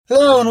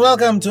Hello and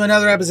welcome to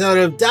another episode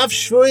of Daf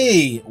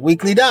Shvui,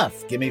 Weekly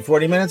Daf. Give me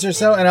 40 minutes or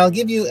so and I'll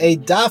give you a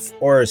daf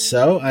or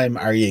so. I'm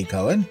Aryeh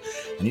Cohen,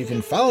 and you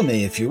can follow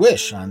me if you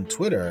wish on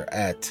Twitter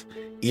at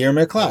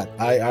Irmiklat,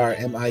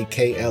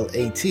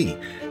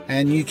 IRMIKLAT.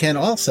 And you can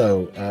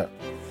also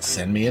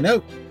send me a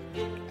note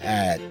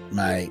at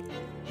my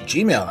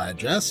Gmail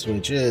address,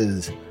 which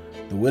is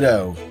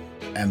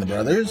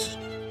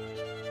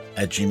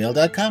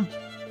thewidowandthebrothers@gmail.com.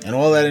 And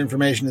all that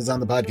information is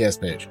on the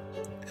podcast page.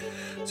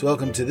 So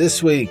welcome to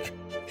this week.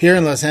 Here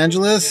in Los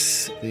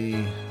Angeles,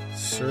 the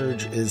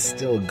surge is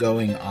still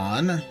going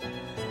on.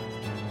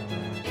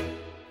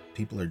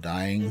 People are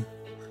dying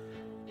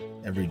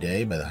every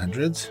day by the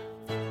hundreds,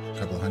 a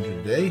couple of hundred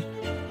a day,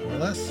 more or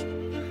less.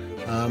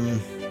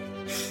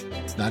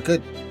 It's not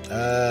good.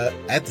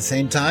 At the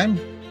same time,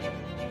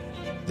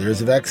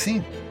 there's a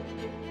vaccine.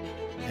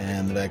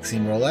 And the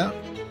vaccine rollout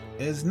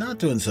is not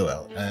doing so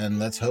well. And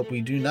let's hope we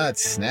do not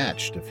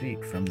snatch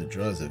defeat from the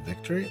jaws of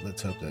victory.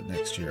 Let's hope that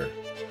next year,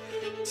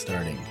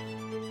 starting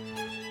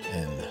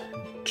in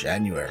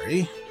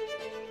January,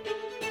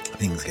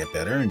 things get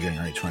better. On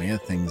January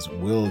 20th, things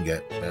will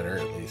get better,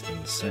 at least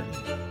in certain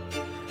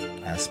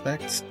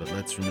aspects. But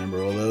let's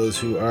remember all those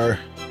who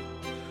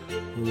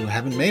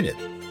haven't made it.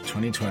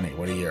 2020,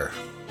 what a year.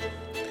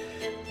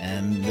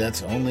 And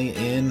that's only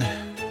in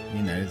the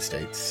United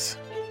States.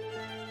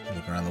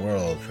 Look around the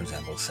world, for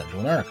example,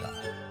 Central America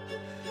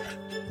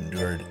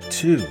endured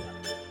 2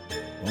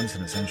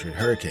 once-in-a-century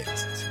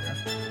hurricanes this year.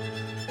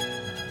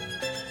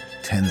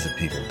 Tens of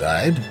people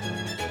died.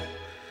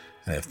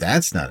 And if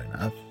that's not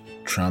enough,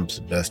 Trump's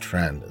best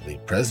friend, the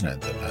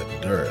president of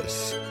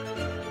Honduras,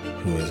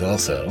 who is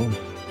also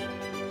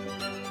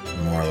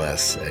more or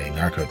less a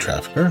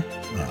narco-trafficker,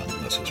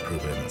 this was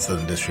proven in the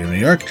Southern District of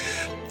New York,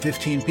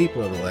 15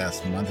 people over the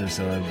last month or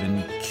so have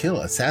been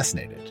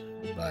assassinated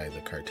by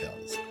the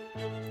cartels.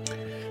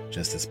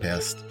 Just this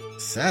past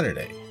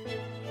Saturday,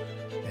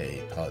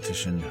 an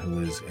opposition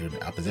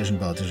politician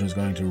who was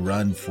going to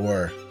run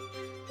for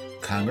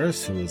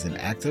Congress, who was an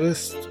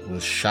activist,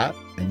 was shot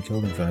and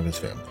killed in front of his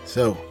family.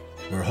 So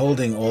we're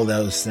holding all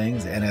those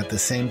things, and at the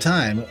same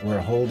time,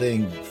 we're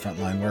holding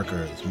frontline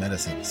workers,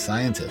 medicine,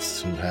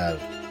 scientists who have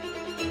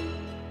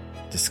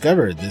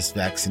discovered this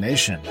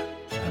vaccination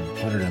and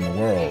put it in the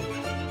world.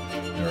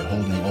 We're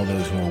holding all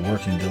those who are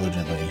working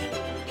diligently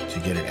to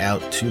get it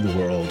out to the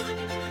world,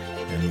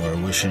 and we're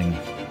wishing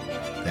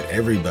that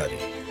everybody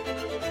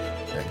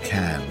that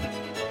can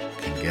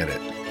get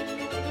it.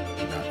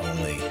 Not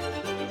only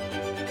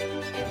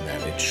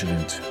that it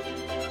shouldn't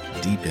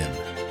deepen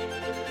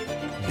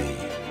the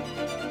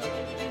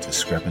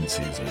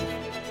discrepancies of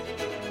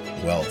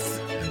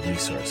wealth and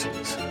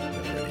resources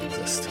that already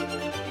exist.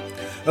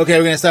 Okay,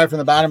 we're going to start from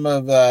the bottom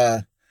of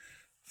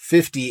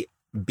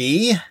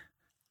 50B.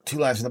 2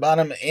 lines from the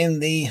bottom in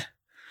the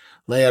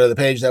layout of the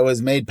page that was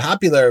made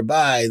popular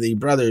by the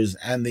brothers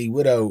and the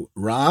widow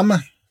Ram,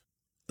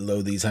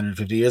 these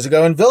 150 years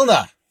ago in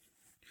Vilna.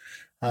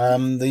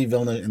 In the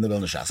Vilna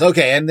Shas.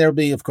 Okay, and there'll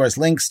be, of course,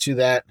 links to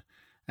that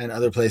and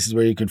other places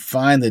where you can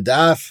find the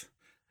Daf,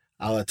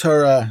 Ala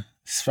Torah,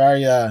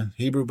 Sfaria,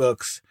 Hebrew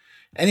books.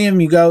 Any of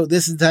them you go,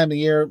 this is the time of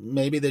year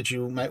maybe that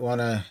you might want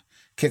to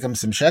kick them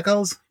some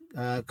shekels,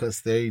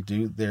 because they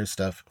do their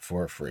stuff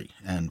for free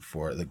and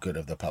for the good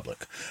of the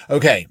public.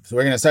 Okay, so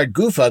we're going to start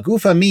Gufa.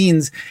 Gufa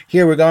means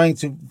here we're going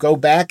to go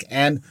back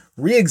and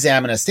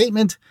re-examine a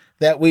statement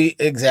that we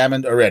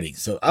examined already.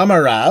 So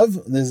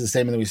Amarav, this is a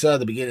statement that we saw at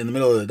the beginning, in the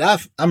middle of the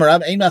daf.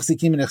 Amarav, ein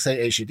machzikim nechsei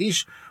eshet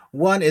ish.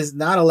 One is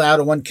not allowed,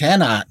 or one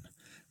cannot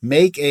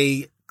make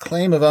a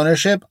claim of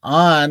ownership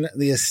on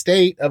the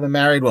estate of a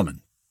married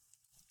woman.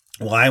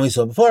 Why we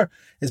saw before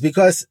is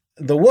because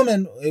the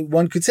woman,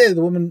 one could say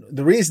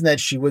the reason that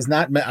she was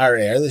not our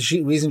heir,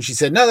 the reason she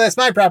said, no, that's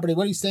my property,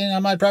 what are you staying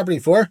on my property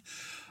for?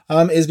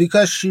 Is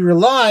because she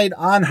relied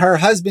on her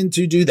husband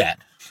to do that.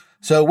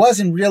 So it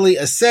wasn't really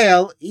a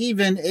sale,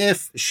 even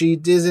if she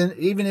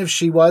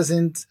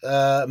wasn't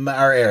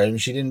our heir, and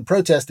she didn't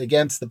protest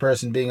against the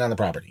person being on the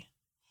property.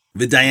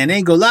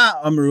 V'dayanei gola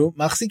amru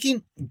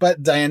machzikin.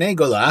 But dayanei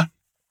gola,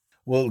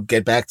 we'll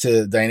get back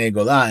to dayanei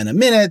gola in a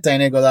minute.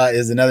 Dayanei gola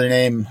is another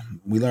name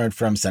we learned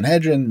from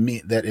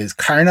Sanhedrin, that is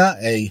Karna,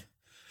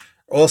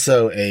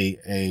 also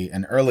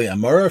an early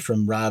Amora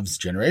from Rav's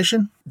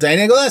generation.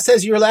 Dayanei gola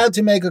says you're allowed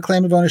to make a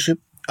claim of ownership.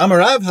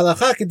 Amarav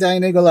halacha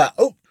kedayanei gola.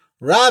 Oh,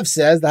 Rav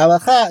says the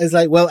halacha is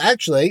like, well,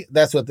 actually,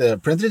 that's what the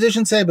printed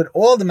editions say, but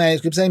all the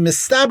manuscripts say,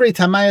 mistabri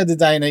tamaya de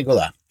dayanei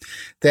gola.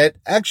 That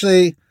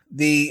actually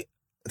the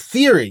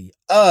theory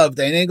of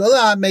dayanei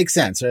gola makes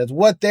sense. Right?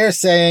 What they're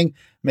saying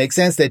makes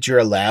sense, that you're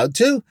allowed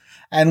to.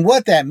 And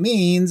what that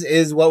means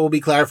is what will be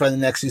clarified in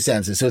the next 2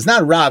 sentences. So it's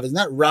not Rav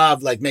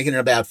like making an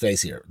about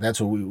face here. That's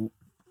what we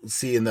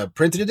see in the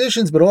printed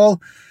editions, but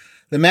all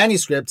the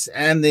manuscripts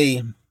and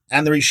the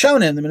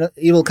Rishonim, the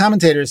medieval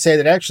commentators, say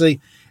that actually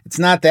it's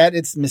not that.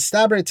 It's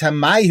mistaber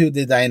tamayhu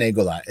de dayanei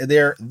gola.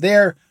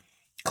 Their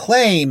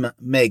claim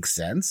makes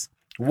sense.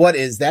 What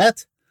is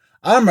that?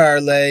 Amar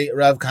le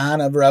Rav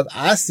Kahana Rav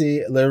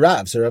Asi le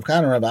Rav. So Rav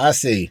Kahana Rav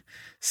Asi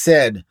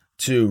said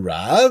to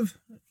Rav,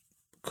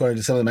 According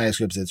to some of the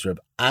manuscripts, it's Reb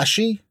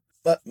Ashi,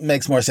 but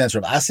makes more sense.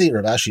 Reb Asi.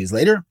 Reb Ashi is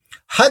later.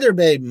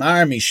 Haderbe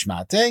mar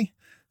mishmate.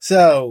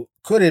 So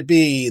could it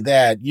be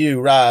that you,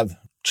 Rav,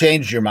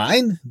 changed your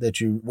mind, that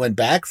you went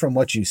back from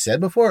what you said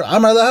before?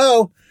 Amar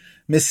laho,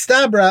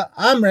 mistabra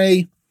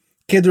amrei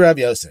kid Rav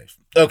Yosef.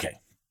 Okay.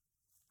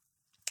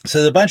 So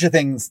there's a bunch of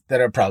things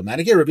that are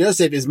problematic here. Rav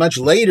Yosef is much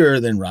later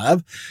than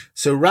Rav.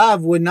 So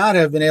Rav would not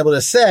have been able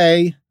to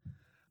say,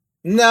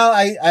 no,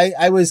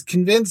 I was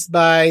convinced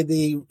by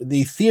the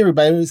theory,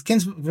 I was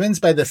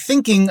convinced by the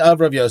thinking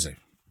of Rav Yosef.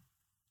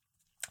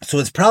 So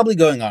what's probably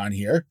going on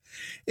here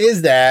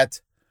is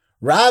that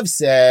Rav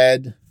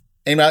said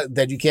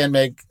that you can't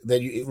make,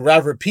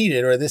 Rav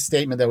repeated, or this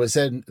statement that was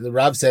said,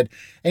 Rav said,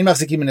 right,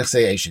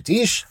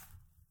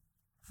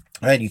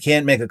 you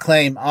can't make a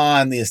claim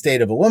on the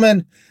estate of a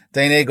woman.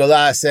 Dainei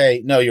Golah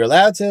say, no, you're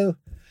allowed to.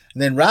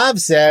 And then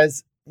Rav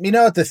says,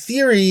 the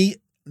theory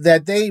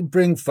that they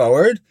bring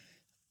forward,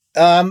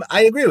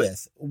 I agree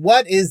with.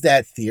 What is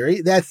that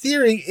theory? That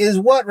theory is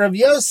what Rav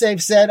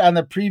Yosef said on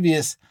the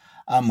previous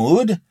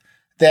Amud,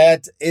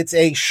 that it's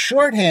a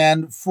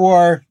shorthand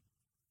for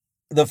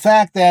the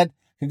fact that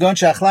it's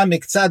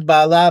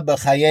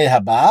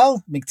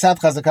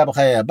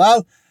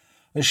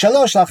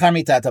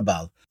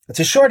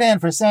a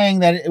shorthand for saying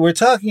that we're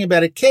talking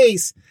about a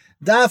case,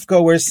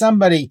 Dafko, where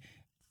somebody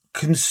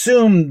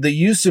consumed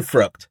the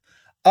usufruct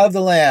of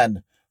the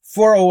land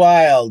for a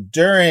while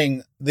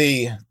during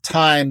the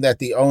time that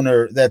the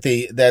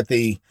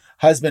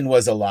husband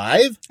was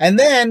alive, and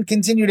then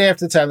continued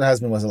after the time the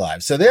husband was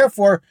alive. So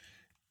therefore,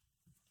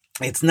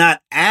 it's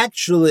not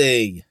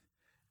actually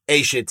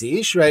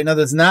Eishetish, right? In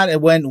other words, not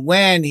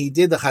when he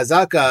did the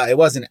chazaka, it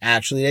wasn't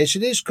actually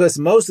Eishetish, because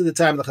most of the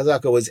time the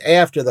chazaka was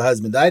after the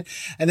husband died,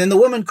 and then the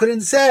woman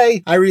couldn't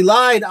say, I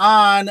relied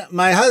on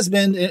my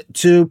husband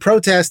to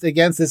protest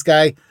against this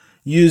guy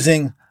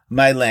using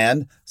my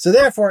land. So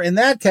therefore, in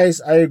that case,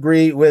 I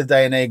agree with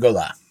Dayanei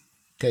Golah.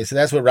 Okay, so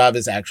that's what Rav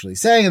is actually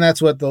saying, and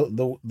that's what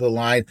the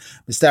line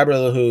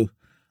Mistabra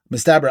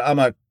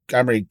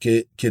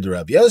Amri Kid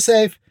Rav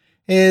Yosef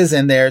is,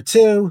 and there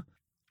too.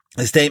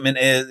 The statement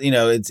is,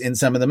 it's in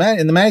some of the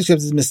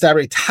manuscripts, is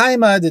Mistabri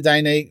Taima de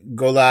Dainei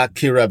Golah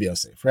Ki Rav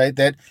Yosef, right?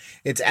 That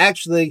it's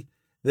actually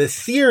the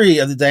theory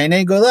of the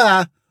Dainei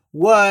Golah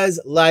was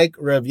like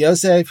Rav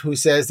Yosef, who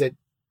says that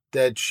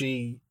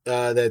the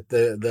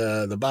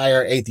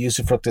buyer ate the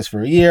usufructus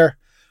for a year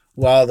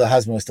while the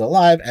husband was still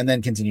alive, and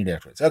then continued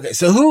afterwards. Okay,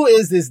 so who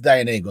is this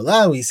Dainei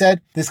Golah? We said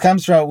this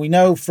comes from, we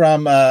know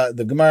from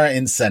the Gemara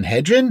in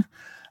Sanhedrin,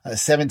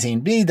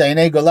 17b,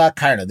 Dainei Golah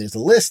Karna. There's a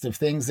list of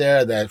things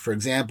there that, for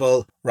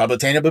example,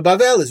 Rabotena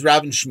B'Bavel is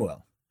Rav and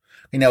Shmuel.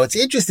 What's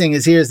interesting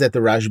is that the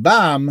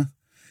Rashbam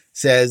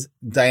says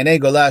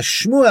Dainei Golah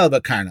Shmuel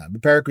B'Karna,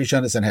 B'Perak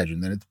Rishon of Sanhedrin.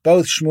 That it's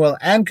both Shmuel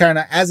and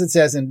Karna, as it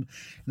says in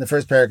the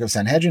first parak of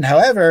Sanhedrin.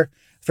 However,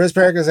 the first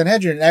parak of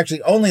Sanhedrin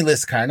actually only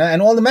lists Karna, and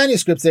all the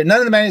manuscripts there, none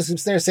of the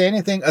manuscripts there say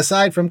anything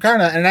aside from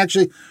Karna, and it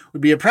actually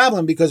would be a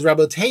problem because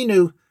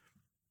Rabotenu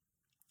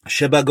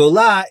Sheba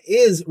Golah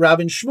is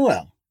Rav and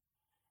Shmuel.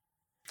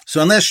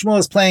 So unless Shmuel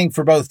is playing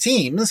for both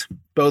teams,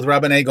 both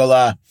Dayanei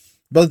Golah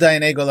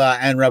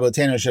and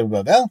Rabotenu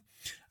Sheba Bavel,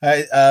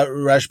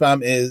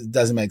 Rashbam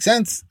doesn't make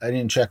sense. I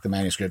didn't check the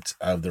manuscript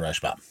of the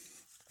Rashbam.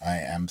 I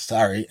am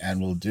sorry,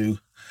 and we'll do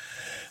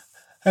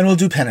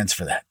penance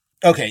for that.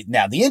 Okay,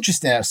 now the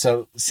interesting.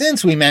 So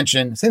since we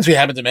happen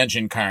to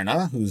mention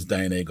Karna, who's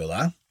Dayanei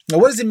Golah, now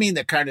what does it mean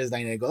that Karna is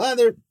Dayanei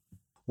Golah?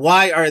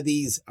 Why are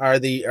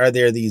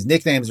there these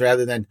nicknames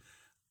rather than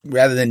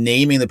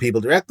naming the people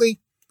directly?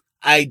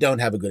 I don't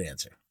have a good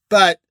answer,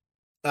 but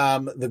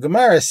the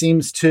Gemara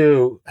seems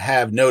to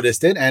have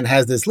noticed it and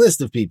has this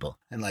list of people,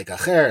 and like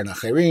Acher and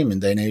Acherim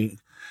and Dainei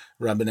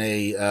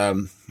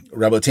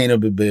Rabotenu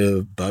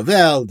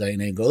Bavel,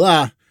 Dainei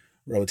Golah,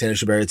 Rabotenu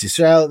Sheberetz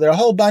Yisrael. There are a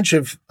whole bunch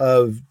of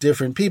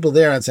different people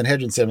there on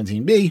Sanhedrin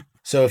 17b.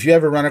 So if you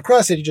ever run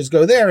across it, you just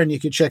go there and you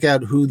can check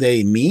out who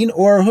they mean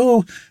or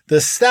who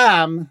the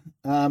Stam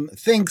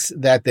thinks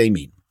that they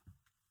mean.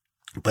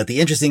 But the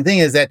interesting thing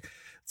is that,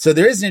 so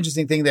there is an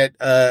interesting thing that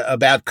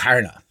about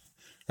Karna,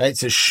 right?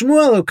 So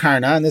Shmuel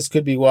Karna, and this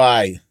could be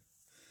why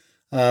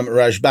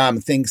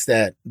Rashbam thinks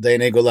that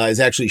Dainei Golah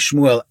is actually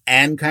Shmuel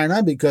and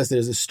Karna, because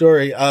there's a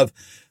story of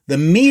the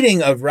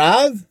meeting of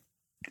Rav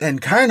and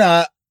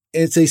Karna.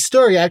 It's a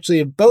story actually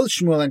of both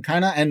Shmuel and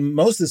Karna, and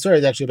most of the story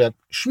is actually about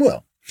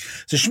Shmuel.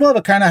 So Shmuel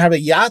and Karna have a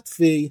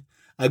yatfi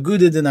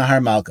agudid in the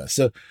Har Malka.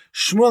 So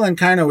Shmuel and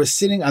Karna were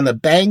sitting on the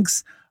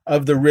banks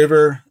of the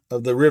river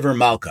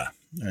Malka,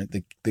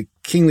 right? The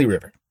kingly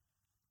river.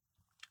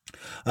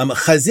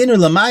 Chazinu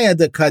lamaya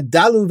de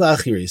kadalu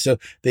v'achiri. So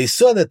they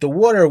saw that the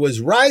water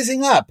was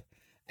rising up,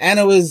 and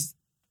it was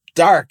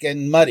dark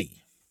and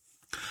muddy.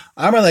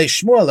 Amarle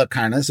Shmuel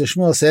Karna. So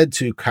Shmuel said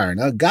to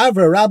Karna,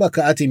 Gavra Rabba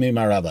Ka'ati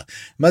Mimarava.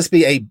 Must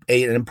be an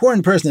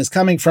important person is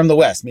coming from the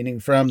west,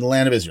 meaning from the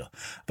land of Israel.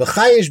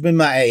 V'chayish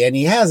b'ma'eh, and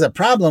he has a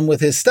problem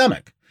with his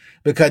stomach.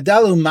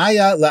 V'kadalu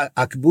maya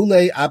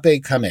la'akbule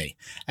ape kameh,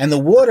 and the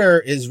water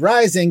is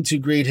rising to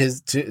greet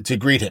him,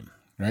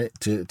 right?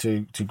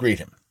 To greet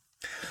him.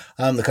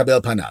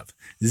 L'kabel panav.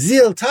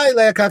 Zil tai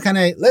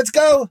le'akakane. Let's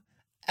go,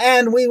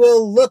 and we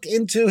will look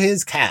into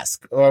his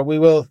cask, or we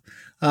will,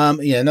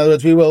 in other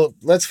words,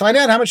 let's find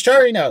out how much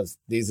Torah he knows.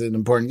 He's an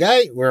important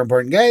guy. We're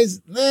important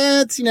guys.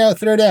 Let's,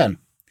 throw down.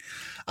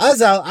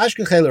 Azal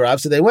ashkechel Rav.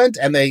 So they went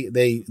and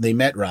they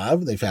met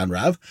Rav. They found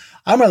Rav.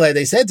 Amarle,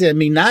 they said to him,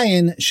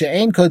 Minayin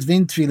she'ein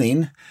kotvin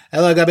tefillin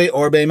ela gabe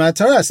orbe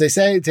mataras. They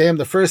say to him,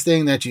 the first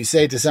thing that you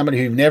say to somebody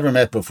who you've never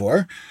met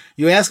before,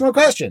 you ask him a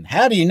question.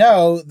 How do you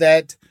know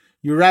that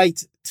you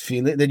write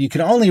tefillin, that you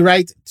can only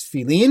write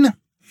tefillin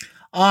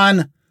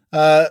on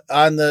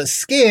the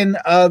skin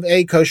of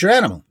a kosher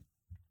animal?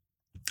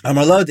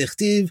 Amarlo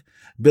dichtiv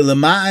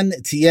bilaman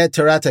tiyeh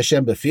torat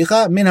Hashem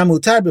beficha min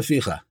hamutar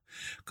beficha.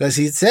 Because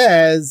he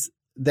says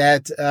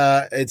that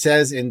it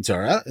says in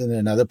Torah, in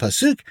another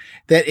pasuk,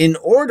 that in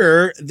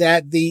order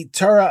that the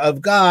Torah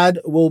of God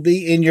will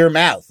be in your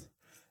mouth,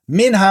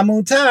 min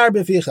hamutar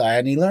beficha,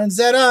 and he learns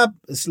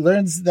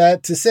that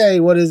to say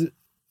what is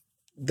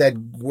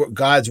that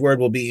God's word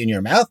will be in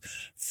your mouth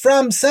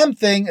from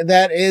something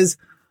that is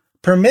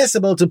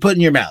permissible to put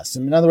in your mouth.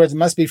 So in other words, it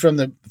must be from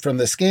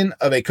the skin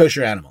of a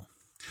kosher animal.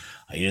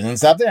 You didn't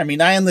stop there.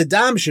 Minayin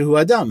ledam shehu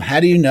adam. How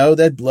do you know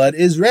that blood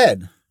is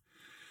red?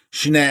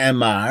 Shne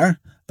Emar,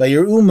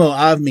 Vayiru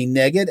Moav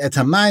mineged et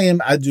hamayim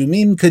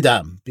adumim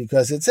kedam,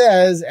 because it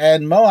says,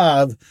 and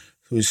Moab,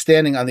 who's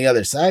standing on the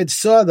other side,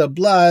 saw the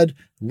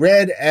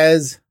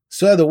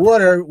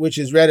water which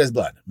is red as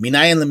blood.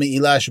 Minayin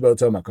leme'ilah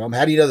sheboto makom.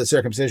 How do you know the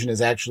circumcision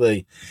is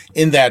actually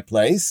in that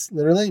place?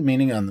 Literally,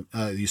 meaning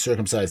you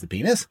circumcise the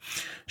penis.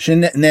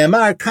 Shne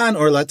Emar kan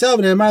orlato,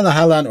 v'ne'emar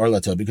lahalan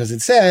orlato, because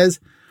it says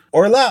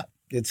orla.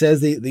 It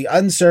says the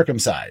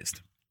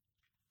uncircumcised.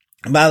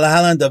 And so in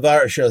other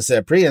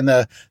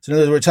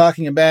words, we're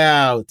talking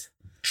about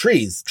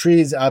trees.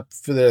 Trees up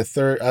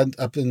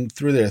and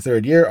through their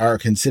third year are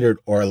considered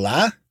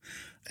orla,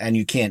 and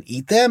you can't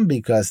eat them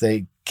because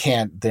they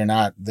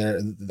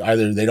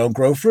either they don't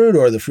grow fruit,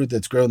 or the fruit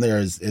that's grown there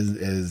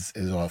is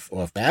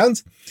off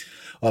bounds,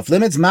 off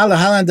limits.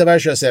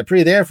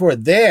 Therefore,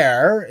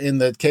 there, in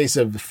the case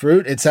of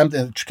fruit, in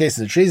the case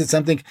of the trees, it's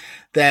something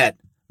that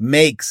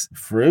makes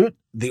fruit.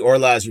 The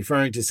orla is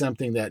referring to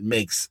something that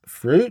makes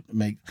fruit.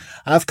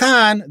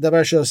 Afkan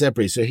davar shel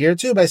sepri. So here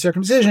too, by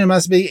circumcision, it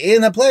must be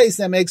in a place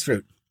that makes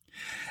fruit.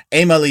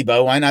 Ema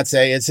libo. Why not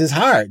say it's his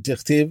heart?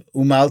 Tichtiv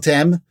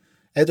umaltem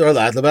et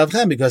orlat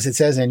lebavchem, because it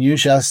says, and you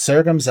shall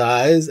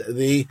circumcise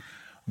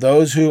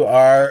those who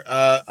are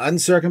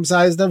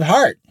uncircumcised of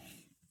heart.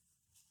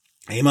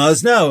 Ema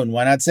is known.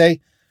 Why not say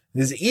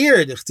his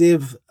ear?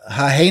 Tichtiv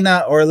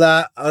hahena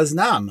orla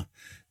aznam.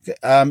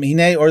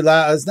 Hine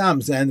orla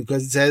aznam, and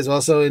because it says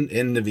also in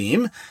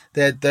Nevi'im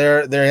that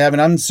they have an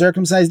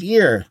uncircumcised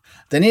ear.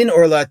 Then in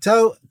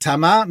orlato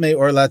tama me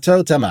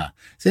orlato tama.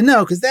 So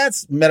no, because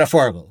that's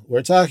metaphorical.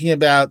 We're talking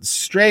about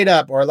straight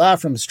up orla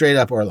from straight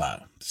up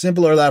orla,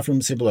 simple orla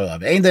from simple orla.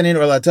 Ain't then in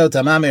orlato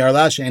tama me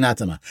orla she'ena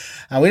tama.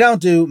 And we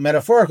don't do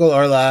metaphorical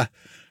orla,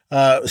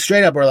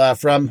 straight up orla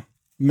from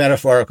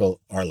metaphorical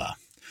orla.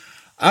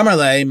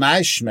 Amarle my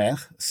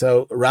shmech.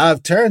 So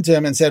Rav turned to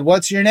him and said,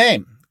 "What's your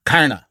name?"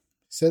 Karna.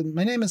 He said,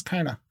 "My name is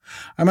Karna."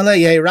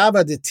 Amalei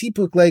Rabba de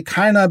tipukle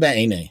Karna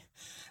be'ene.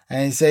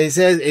 And he says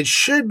it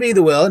should be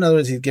the will. In other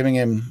words, he's giving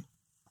him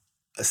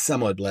a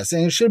somewhat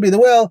blessing. It should be the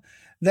will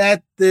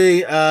that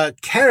the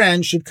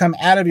Karen should come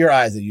out of your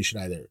eyes. That you should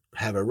either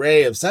have a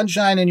ray of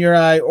sunshine in your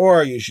eye,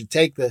 or you should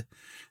take the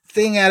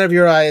thing out of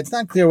your eye. It's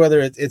not clear whether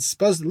it's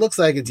supposed to. It looks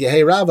like it's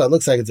Yehei Rabba. It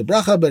looks like it's a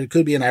bracha, but it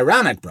could be an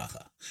ironic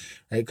bracha.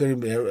 It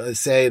could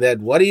say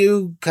that, what are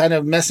you kind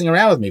of messing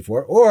around with me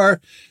for?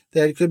 Or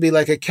that it could be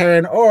like a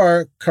Karen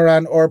or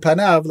Karan or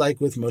Panav, like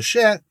with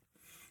Moshe,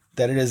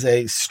 that it is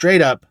a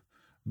straight up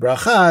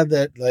bracha,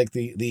 that like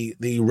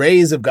the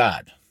rays of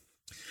God.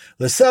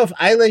 L'sof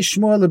Aile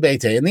Shmuel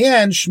lebeite. In the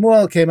end,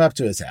 Shmuel came up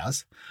to his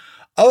house.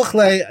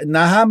 Ochle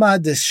Nahama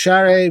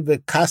deshare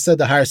v'kasa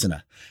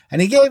deharsana.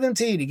 And he gave him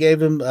to eat. He gave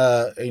him,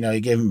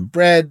 he gave him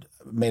bread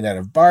made out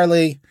of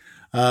barley,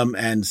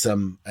 and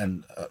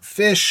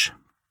fish.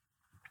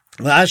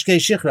 La'ashke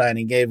shichra, and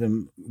he gave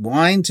him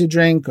wine to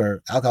drink,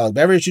 or alcoholic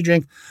beverage to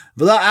drink.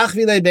 V'la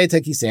achvile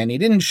beita kiseh, and he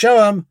didn't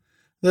show him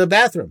the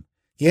bathroom.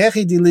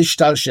 Yechi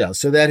dilishtalshel,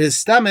 so that his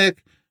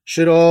stomach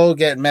should all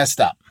get messed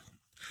up.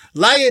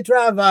 Layit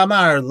Rav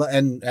Amar,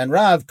 and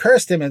Rav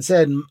cursed him and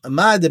said,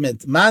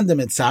 Mandamit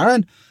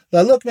saran,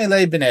 la'luk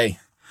melei b'nei.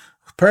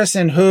 A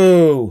person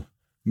who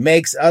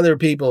makes other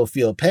people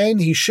feel pain,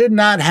 he should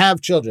not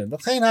have children.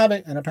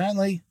 And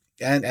apparently,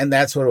 and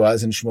that's what it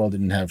was, and Shmuel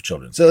didn't have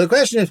children. So the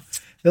question is,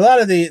 a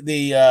lot of the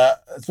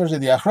especially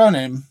the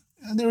Achronim,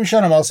 and the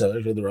Rishonim also,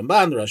 the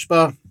Ramban, the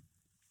Rashba,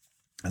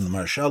 and the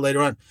Marshal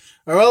later on,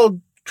 are all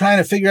trying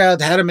to figure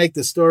out how to make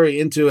the story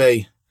into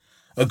a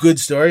good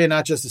story, and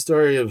not just a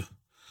story of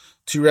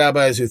two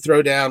rabbis who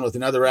throw down with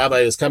another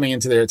rabbi who's coming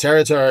into their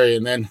territory,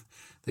 and then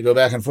they go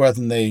back and forth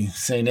and they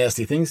say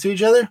nasty things to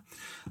each other.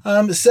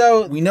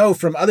 So we know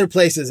from other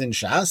places in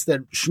Shas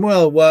that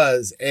Shmuel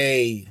was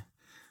a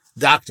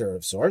doctor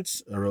of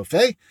sorts, a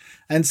rofei.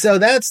 And so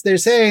they're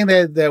saying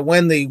that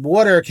when the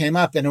water came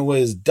up and it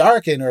was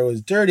darkened or it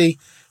was dirty,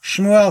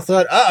 Shmuel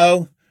thought,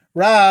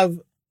 Rav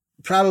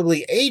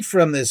probably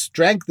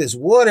drank this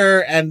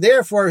water, and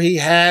therefore he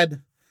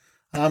had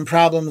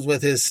problems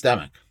with his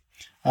stomach.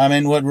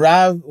 And when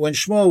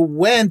Shmuel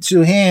went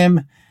to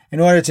him in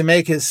order to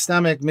make his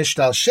stomach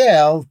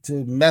mishtalshel,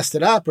 to mess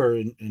it up, or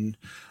in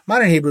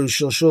modern Hebrew,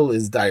 shilshul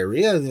is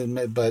diarrhea,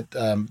 but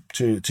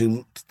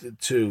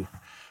to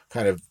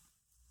kind of,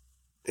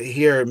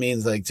 here it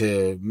means like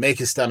to make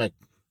his stomach,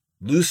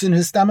 loosen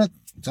his stomach,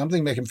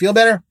 something, make him feel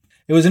better.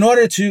 It was in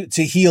order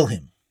to heal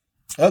him.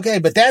 Okay,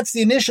 but that's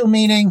the initial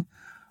meaning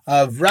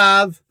of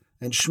Rav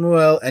and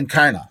Shmuel and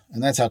Karna.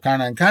 And that's how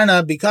Karna and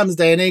Karna becomes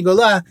Dayanei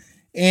Golah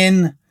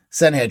in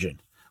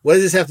Sanhedrin. What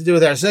does this have to do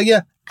with our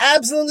sugya?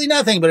 Absolutely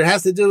nothing, but it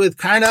has to do with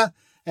Karna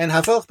and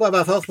Hafochba,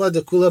 Bafochba,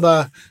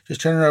 Dekulaba.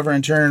 Just turn it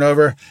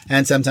over,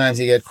 and sometimes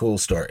you get cool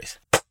stories.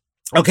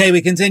 Okay,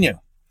 we continue.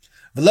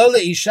 V'lo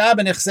le'isha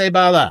b'nechsei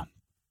ba'ala.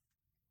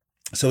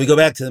 So we go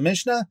back to the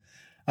Mishnah,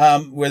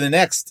 where the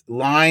next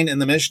line in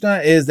the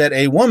Mishnah is that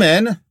a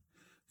woman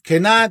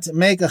cannot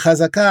make a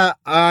chazakah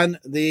on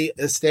the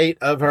estate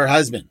of her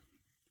husband.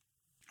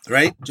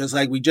 Right? Just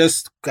like we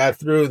just got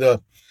through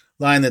the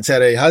line that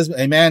said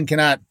a man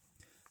cannot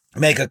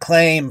make a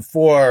claim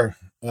for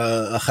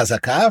a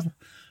chazakah,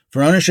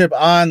 for ownership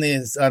on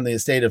the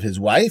estate of his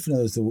wife,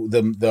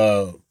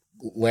 the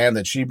land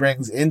that she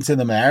brings into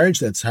the marriage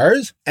that's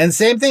hers. And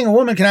same thing, a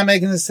woman cannot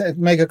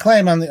make a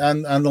claim on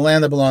the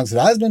land that belongs to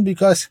the husband,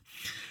 because,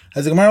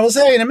 as the Gemara will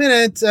say in a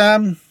minute,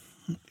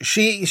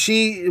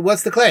 she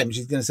what's the claim?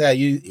 She's going to say,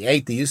 you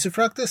ate the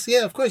usufructus?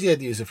 Yeah, of course you ate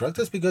the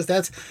usufructus, because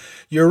that's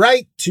your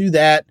right to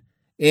that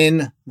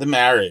in the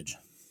marriage.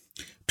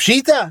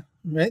 Pshita,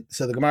 right?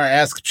 So the Gemara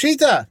asks,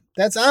 Pshita,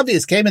 that's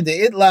obvious. Came into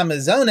itla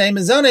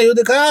mezone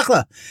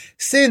udekachla.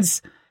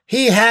 Since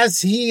he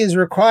is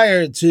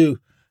required to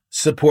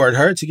support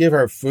her, to give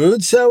her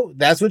food, so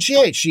that's what she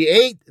ate. She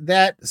ate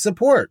that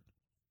support.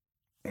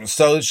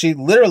 So she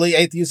literally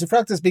ate the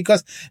usufructus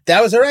because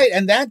that was her right,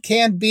 and that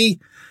can be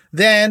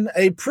then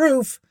a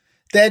proof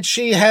that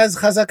she has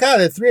chazakah,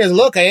 that 3 years.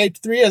 Look, I ate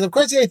 3 years. Of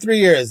course you ate 3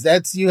 years.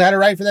 You had a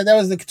right for that. That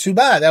was the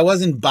ketubah. That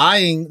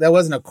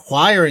wasn't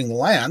acquiring the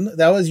land.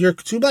 That was your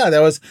ketubah.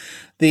 That was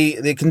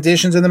the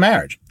conditions of the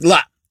marriage.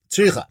 La,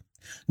 tzricha.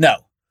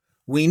 No.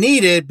 We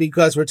need it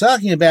because we're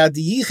talking about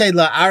the yiched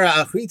la'ara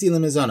achriti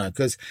lemizona,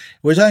 because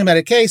we're talking about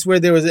a case where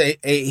there was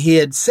he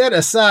had set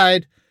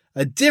aside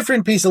a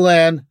different piece of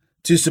land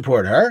to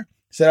support her.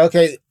 Said,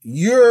 okay,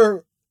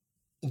 you're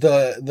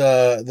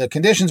the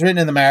conditions written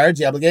in the marriage,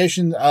 the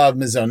obligation of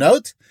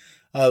mizonot,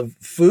 of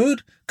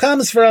food,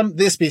 comes from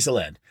this piece of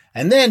land.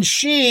 And then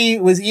she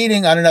was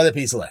eating on another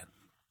piece of land.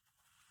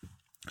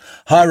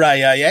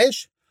 Haraya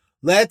yesh.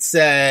 Let's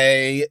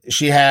say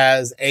she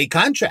has a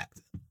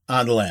contract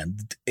on the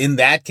land. In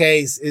that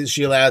case, is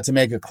she allowed to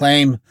make a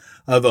claim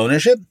of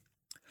ownership?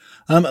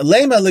 No.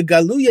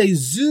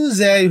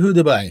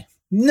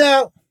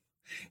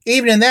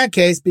 Even in that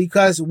case,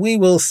 because we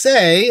will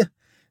say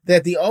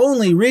that the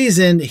only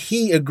reason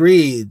he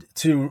agreed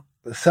to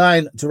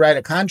write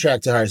a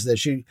contract to her so that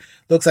she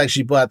looks like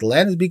she bought the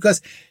land is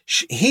because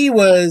he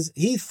was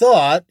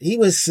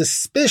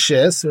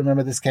suspicious.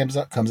 Remember, this comes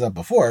up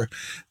before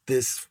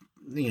this,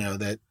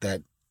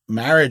 that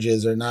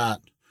marriages are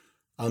not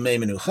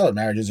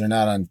marriages are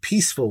not on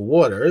peaceful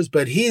waters,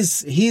 but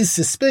he's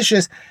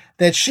suspicious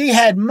that she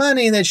had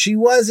money that she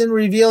wasn't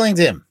revealing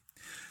to him.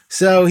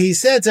 So he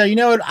said to her, you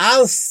know what,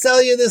 I'll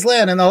sell you this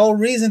land. And the whole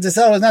reason to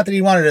sell it was not that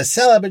he wanted to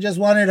sell it, but just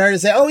wanted her to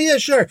say, oh yeah,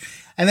 sure.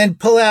 And then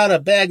pull out a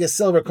bag of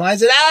silver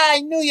coins. And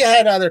I knew you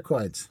had other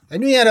coins. I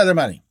knew you had other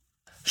money.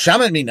 And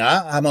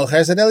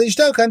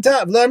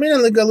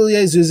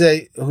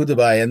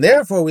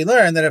therefore we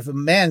learn that if a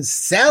man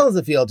sells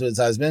a field to his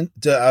husband,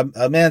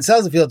 a man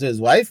sells a field to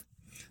his wife,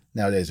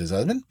 nowadays his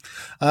husband,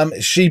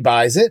 she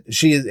buys it.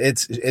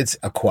 It's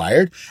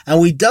acquired, and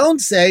we don't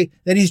say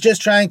that he's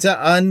just trying to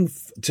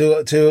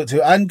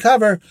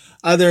uncover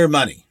other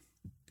money.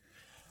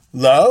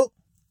 Lo,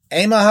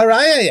 ema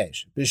haraya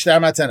yesh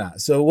b'shtar matana.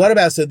 So what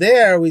about? So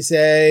there we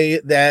say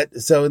that.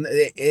 So in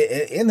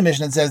the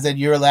Mishnah it says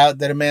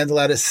that a man's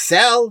allowed to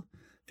sell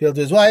field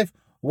to his wife.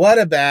 What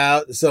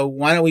about? So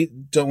why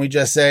don't we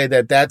just say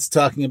that that's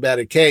talking about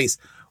a case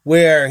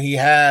where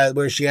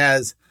she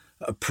has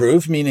a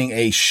proof, meaning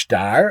a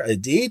shtar, a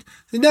deed?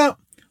 No,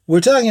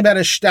 we're talking about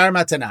a shtar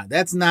matana.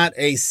 That's not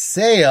a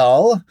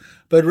sale,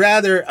 but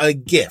rather a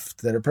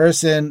gift, that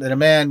a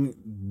man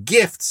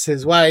gifts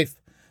his wife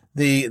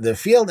the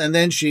field, and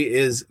then she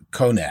is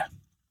koneh.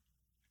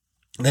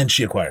 Then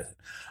she acquires it.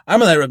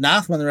 Amalei Rav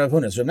Nachman and Rav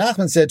Huna. Rav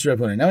Nachman said to Rav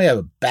Huna, now we have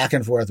a back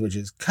and forth, which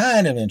is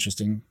kind of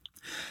interesting,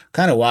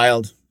 kind of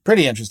wild,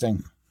 pretty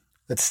interesting.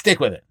 Let's stick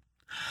with it.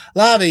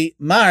 Lavi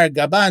mar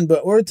gaban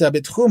be'urta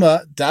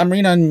betchuma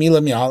damrinan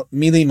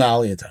mili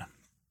maliyata.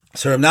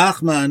 So Rav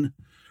Nachman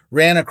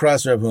ran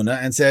across Rav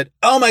Huna and said,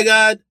 oh my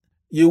God,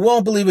 you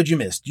won't believe what you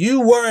missed.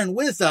 You weren't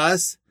with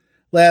us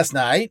last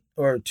night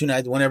or 2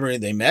 nights, whenever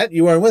they met.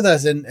 You weren't with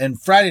us,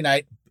 and Friday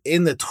night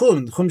in the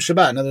Tchum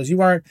Shabbat. In other words, you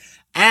weren't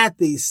at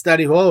the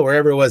study hall, or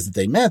wherever it was that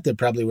they met. There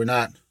probably were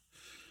not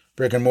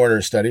brick and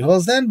mortar study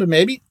halls then, but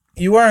maybe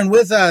you weren't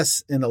with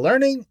us in the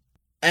learning,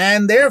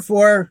 and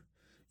therefore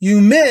you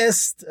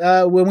missed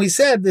when we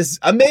said this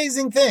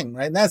amazing thing,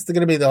 right? And that's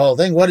going to be the whole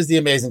thing. What is the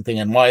amazing thing,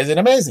 and why is it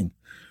amazing?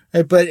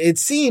 Right? But there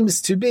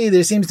seems to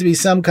be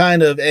some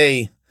kind of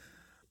an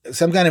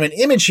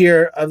image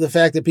here of the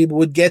fact that people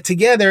would get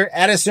together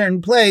at a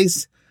certain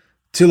place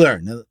to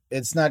learn. Now,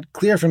 it's not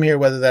clear from here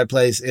whether that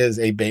place is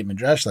a Beit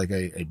Midrash, like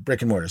a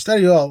brick and mortar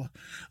study hall,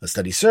 a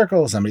study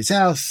circle, somebody's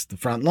house, the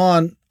front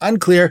lawn.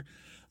 Unclear.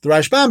 The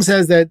Rashbam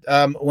says that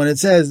when it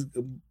says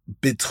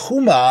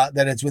B'tchuma,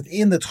 that it's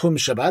within the Tchum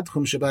Shabbat.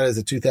 Tchum Shabbat is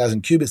the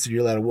 2,000 cubits that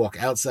you're allowed to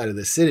walk outside of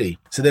the city.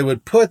 So they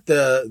would put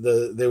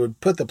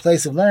the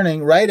place of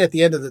learning right at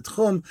the end of the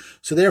Tchum.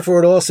 So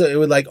therefore, it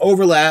would like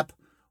overlap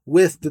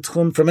with the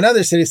Tchum from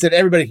another city, so that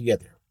everybody could get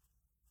there.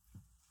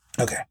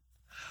 Okay.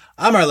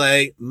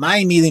 Amarle,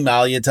 my mili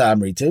mal yata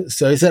amritu.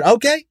 So he said,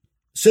 okay,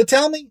 so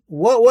tell me,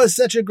 what was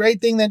such a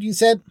great thing that you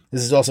said?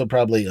 This is also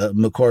probably a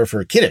makor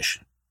for Kiddush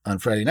on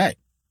Friday night.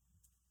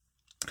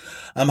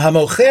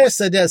 Hamocher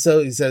sadeh.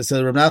 So he says,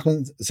 so Rav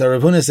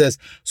Huna says,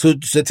 so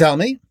tell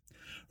me.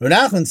 Rav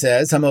Nachman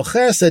says,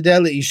 Hamocher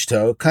sadeh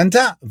leishto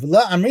kanta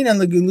v'la amrinan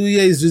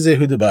legiluye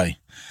zuzehu dabai.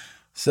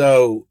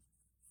 So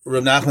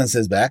Rav Nachman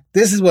says back,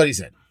 this is what he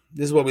said.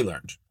 This is what we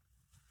learned.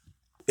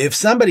 If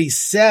somebody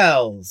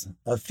sells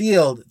a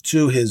field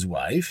to his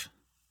wife,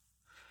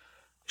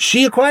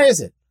 she acquires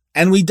it.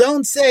 And we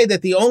don't say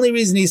that the only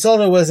reason he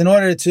sold it was in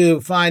order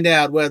to find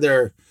out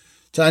to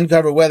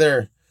uncover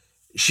whether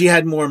she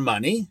had more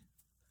money.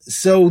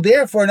 So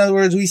therefore, in other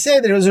words, we say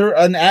that it was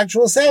an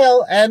actual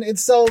sale and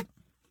it's sold.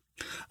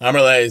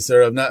 Amarle, so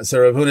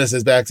Rav Huna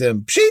says back to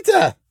him,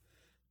 Pshita,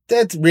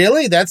 that's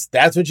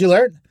what you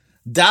learned?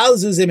 Dal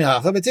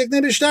zuzimihacha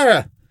v'tikne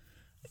b'shtara.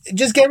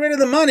 Just get rid of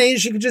the money.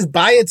 She could just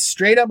buy it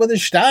straight up with a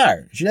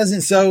star. She doesn't.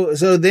 So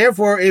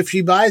therefore, if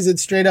she buys it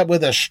straight up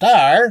with a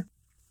star,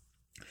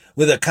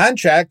 with a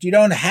contract, you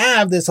don't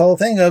have this whole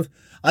thing of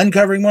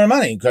uncovering more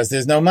money because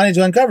there's no money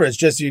to uncover. It's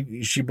just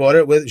she bought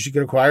it she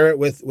could acquire it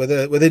with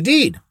a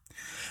deed.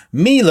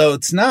 Milo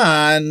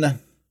tznan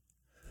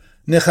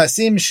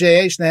nechasim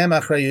sheish nehem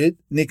achrayut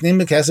niknim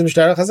b'kesef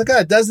b'shtara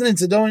chazakah.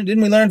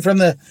 Didn't we learn from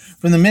the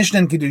Mishnah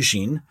and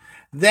Kiddushin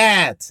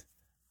that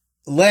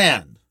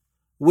land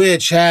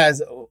which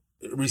has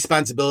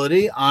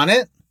responsibility on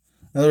it,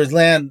 in other words,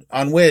 land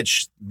on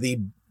which the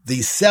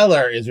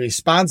seller is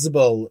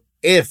responsible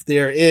if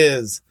there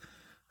is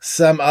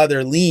some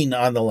other lien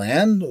on the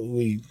land.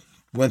 We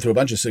went through a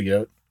bunch of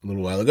sugiyot a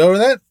little while ago over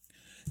that.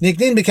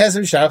 Niknin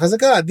b'kesef b'shtara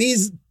chazakah.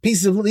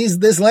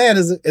 This land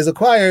is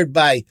acquired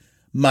by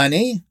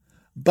money,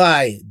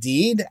 by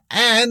deed,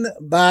 and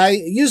by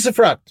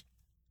usufruct.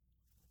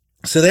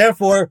 So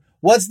therefore,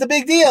 what's the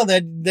big deal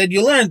that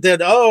you learned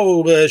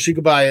that she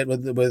could buy it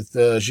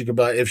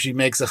if she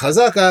makes a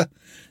chazaka,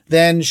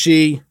 then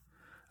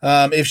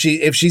if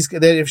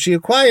she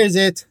acquires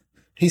it,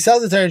 he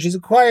sells it to her and she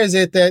acquires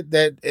it,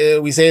 that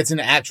we say it's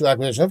an actual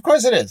acquisition. Of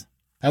course it is,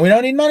 and we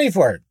don't need money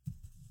for it.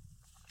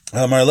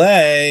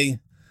 Amarle.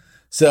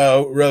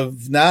 So Rav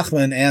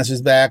Nachman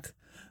answers back,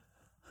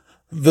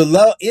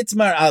 V'lo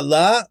itmar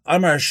Allah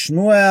amar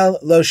Shmuel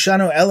lo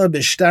shanu ela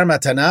b'shtar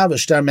matana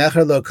v'shtar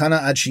mecher lo kana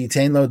ad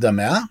she'itein lo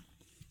dameh.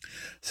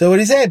 So what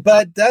he said,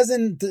 but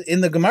doesn't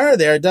in the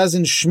Gemara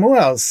doesn't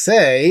Shmuel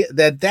say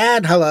that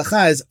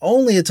halacha is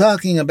only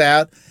talking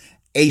about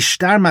a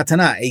shtar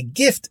matana, a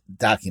gift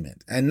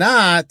document, and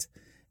not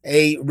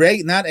a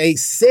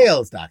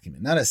sales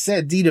document, not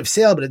a deed of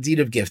sale, but a deed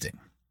of gifting.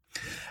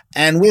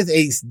 And with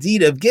a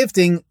deed of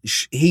gifting,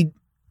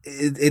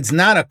 it's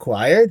not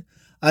acquired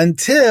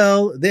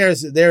until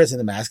there's in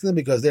the masculine,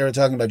 because they were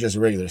talking about just a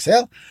regular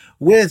sale.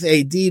 With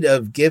a deed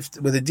of gift,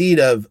 with a deed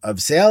of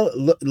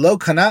sale, lo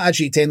kana ad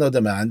she'itein lo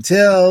dameh,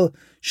 until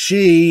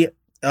she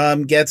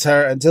gets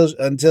her,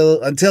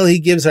 until he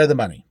gives her the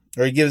money,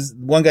 or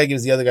one guy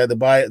gives the other guy,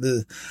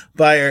 the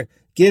buyer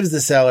gives the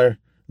seller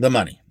the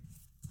money.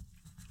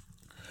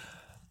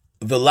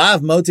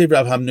 V'lav motiv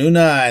Rav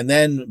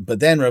Hamnuna, but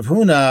then Rav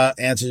Huna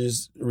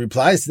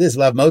replies to this.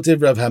 V'lav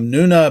motiv Rav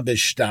Hamnuna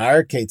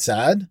b'shtar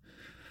ketzad,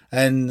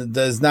 and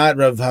does not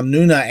Rav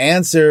Hamnuna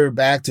answer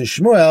back to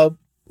Shmuel?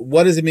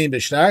 What does it mean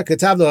b'shtar?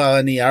 Katav lo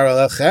al niyar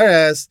al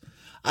cheres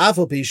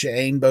afal pi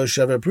she'ein bo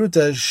shaver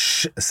pruta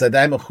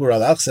sadai mechura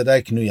lach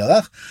sadai knuya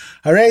lach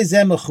harei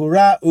zeh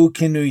mechura u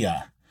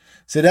knuya.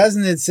 So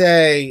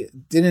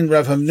didn't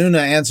Rav Hamnuna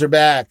answer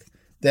back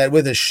that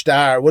with a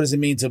shtar, what does it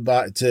mean to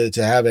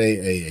have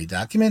a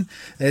document?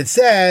 And it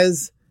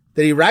says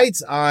that he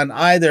writes on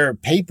either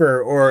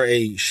paper or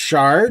a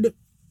shard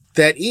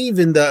that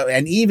even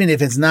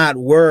if it's not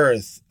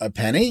worth a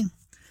penny,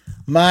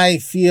 my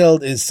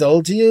field is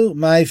sold to you,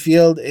 my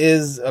field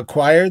is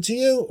acquired to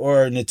you,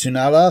 or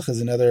netunalach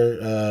is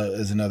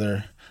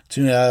another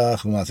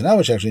tunalach,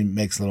 which actually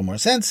makes a little more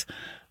sense.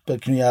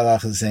 But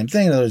kniyalach is the same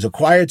thing. In other words,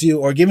 acquired to you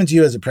or given to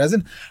you as a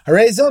present. So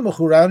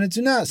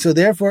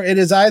therefore, it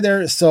is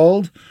either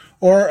sold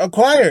or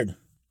acquired.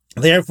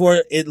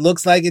 Therefore, it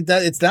looks like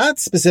it's not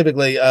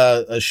specifically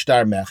a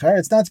shtar mecher.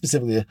 It's not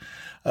specifically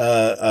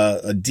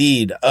a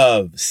deed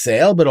of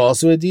sale, but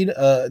also a deed,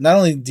 not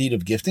only a deed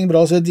of gifting, but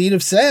also a deed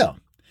of sale.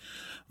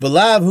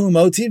 V'lav hu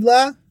motiv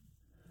la,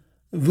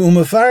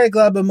 v'umafarik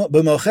la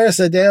b'mocher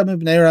sadeh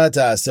b'bnei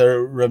rata. So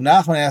Rav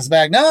Nachman asks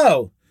back,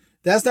 no,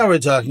 that's not what we're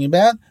talking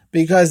about,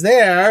 because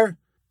there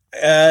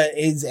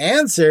is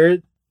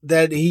answered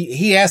that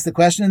he asked the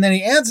question, and then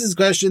he answers the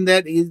question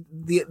that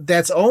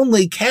that's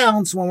only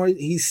counts when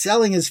he's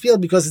selling his field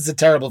because it's a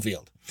terrible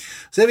field.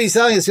 So if he's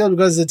selling his field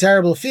because it's a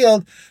terrible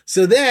field,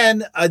 so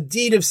then a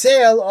deed of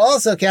sale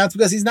also counts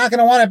because he's not going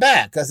to want it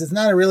back because it's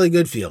not a really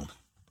good field.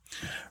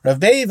 Rav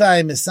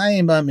Beivai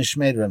Misayim ba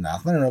Mishmed Rav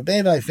Nachman, and Rav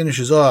Beivai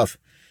finishes off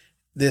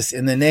this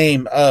in the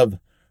name of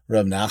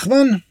Rav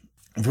Nachman.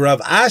 Rav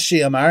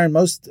Ashi Amar, and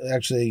most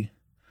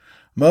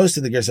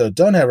of the Gersot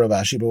don't have Rav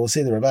Ashi, but we'll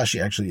say that Rav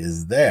Ashi actually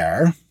is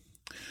there.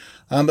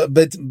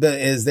 But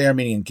is there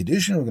meaning in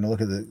Kedushin? We're going to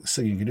look at the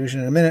Sugi in Kedushin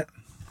in a minute.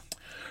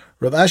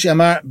 Rav Ashi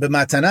Amar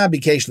b'matana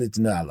bikesh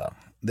litnala,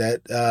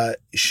 that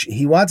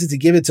he wanted to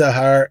give it to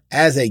her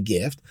as a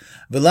gift.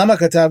 V'lama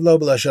katav lo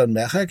b'lashon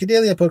mecher kedei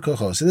liyapot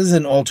kocho. So this is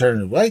an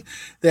alternative way.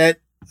 That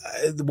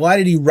why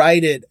did he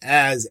write it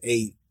as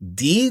a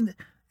deed?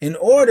 In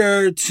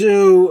order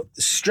to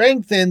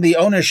strengthen the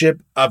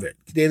ownership of it.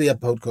 In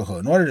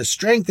order to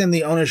strengthen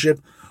the ownership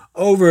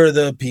over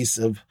the piece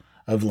of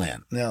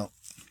land. Now,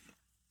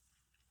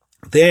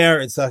 there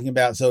it's talking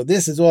about, so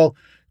this is all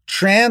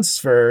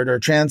transferred or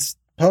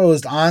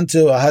transposed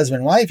onto a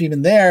husband and wife.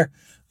 Even there,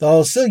 the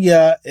whole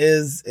sugya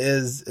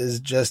is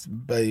just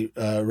by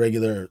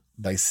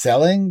by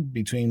selling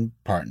between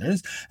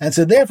partners. And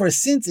so therefore,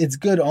 since it's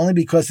good only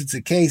because it's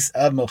a case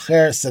of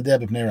mocher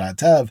sadeh b'pnei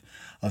ra'atav,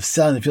 of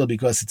selling the field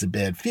because it's a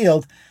bad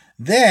field,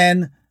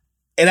 then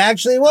it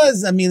actually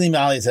was a mili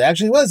malis. It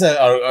actually was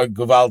a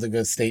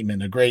gewaltige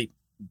statement, a great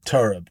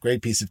Torah,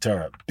 great piece of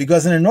Torah.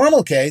 Because in a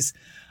normal case,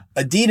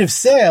 a deed of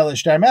sale, a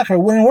shtar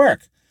mecher, wouldn't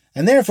work.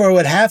 And therefore it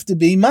would have to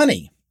be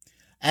money.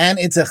 And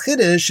it's a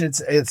chiddush,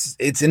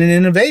 it's an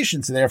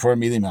innovation, so therefore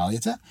mili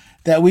malita,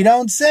 that we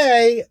don't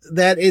say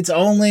that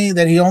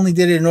that he only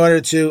did it in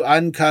order to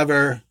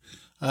uncover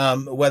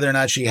whether or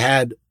not she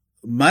had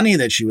money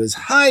that she was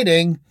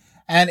hiding,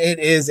 and it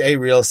is a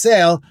real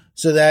sale,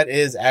 so that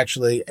is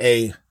actually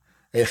a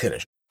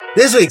chiddush.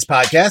 This week's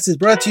podcast is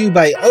brought to you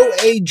by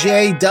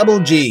OAJ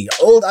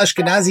Old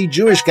Ashkenazi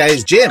Jewish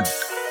Guys Gym.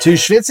 2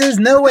 schwitzers,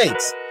 no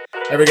weights.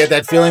 Ever get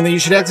that feeling that you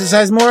should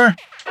exercise more?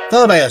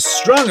 Followed by a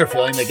stronger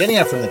feeling that getting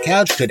up from the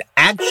couch could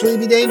actually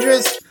be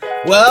dangerous?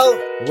 Well,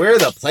 we're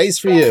the place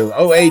for you,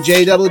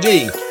 OAJ.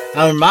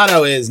 Our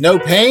motto is no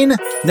pain,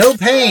 no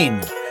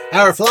pain.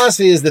 Our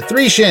philosophy is the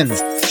 3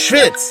 shins.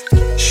 Schwitz.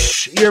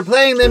 Shh, you're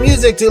playing the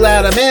music too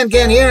loud. A man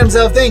can't hear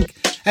himself think.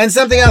 And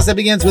something else that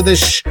begins with a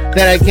sh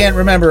that I can't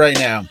remember right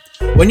now.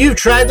 When you've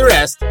tried the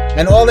rest,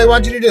 and all they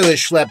want you to do is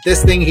schlep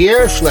this thing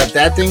here, schlep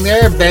that thing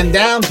there, bend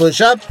down,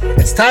 push up,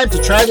 it's time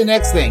to try the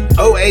next thing.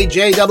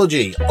 OAJ,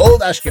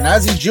 Old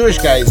Ashkenazi Jewish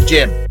Guys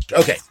Gym.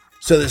 Okay,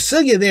 so the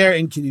sugya there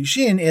in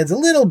Kiddushin adds a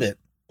little bit,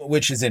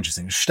 which is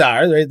interesting.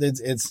 Shtar, right?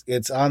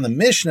 It's on the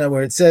Mishnah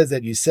where it says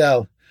that you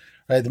sell,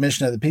 right?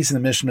 The piece of the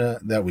Mishnah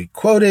that we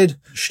quoted.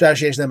 Shtar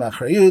sheyesh lehem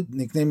achrayut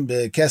niknim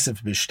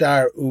bekesef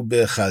b'shtar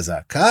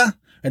u'bechazaka.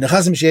 And the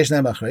chazim sheyesh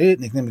lehem achrayut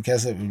niknim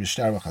bekesef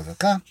b'shtar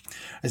u'bechazaka.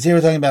 As here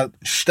we're talking about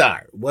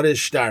shtar. What does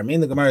shtar mean?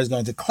 The Gemara is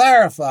going to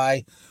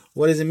clarify.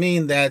 What does it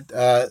mean that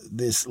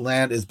this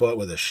land is bought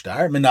with a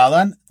shtar?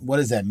 Minalan. What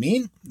does that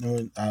mean?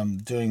 I'm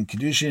doing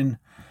Kedushin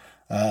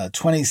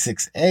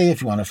 26a.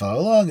 If you want to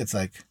follow along, it's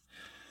like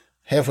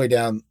halfway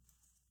down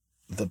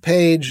the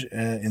page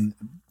in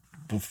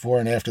before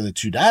and after the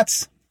 2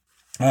 dots.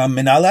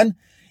 Minalan.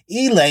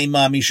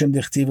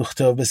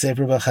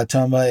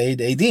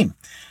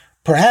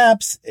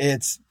 Perhaps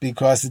it's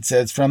because it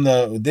says from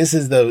the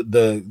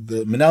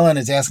Minalan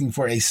is asking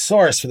for a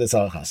source for this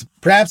halachas.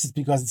 Perhaps it's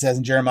because it says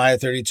in Jeremiah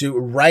 32,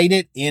 write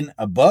it in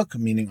a book,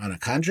 meaning on a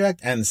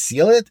contract, and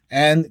seal it,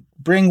 and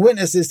bring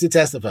witnesses to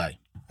testify.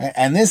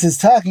 And this is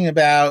talking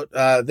about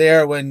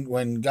there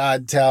when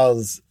God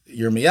tells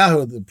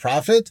Yirmiyahu, the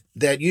prophet,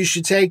 that you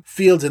should take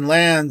fields and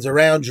lands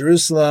around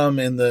Jerusalem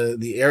in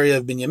the area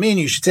of Binyamin.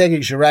 You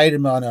should write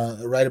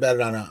about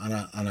it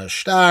on a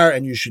shtar,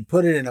 and you should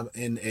put it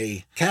in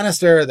a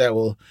canister that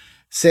will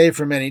save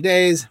for many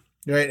days,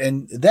 right?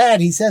 And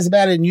that he says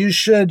about it, and you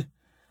should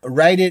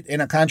write it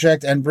in a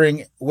contract and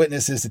bring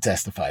witnesses to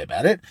testify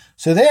about it.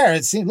 So there,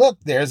 it seems, look,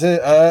 there's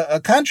a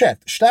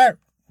contract, shtar.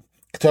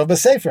 Ketov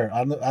b'sefer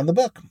on the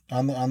book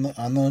on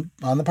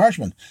the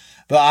parchment.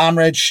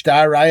 V'amred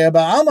shtar raya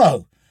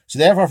ba'almahu. So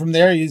therefore, from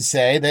there you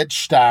say that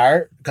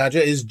shtar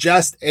kaja is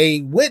just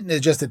a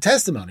witness, just a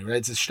testimony, right?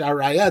 It's a shtar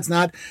raya. It's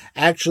not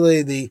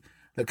actually the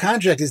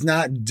contract is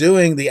not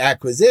doing the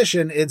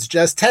acquisition. It's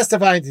just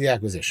testifying to the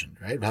acquisition,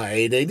 right?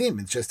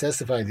 It's just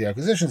testifying to the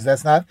acquisition. So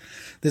that's not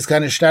this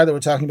kind of shtar that we're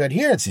talking about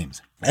here. It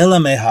seems ela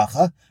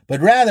mehacha, but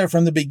rather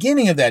from the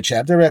beginning of that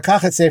chapter,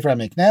 rekachet sefer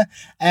hamikneh,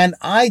 and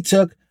I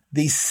took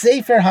the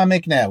Sefer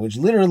HaMikneh, which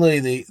literally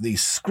the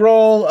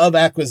scroll of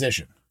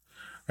acquisition.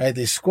 right?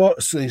 The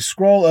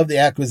scroll of the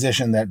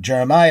acquisition that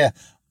Jeremiah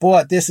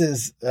bought. This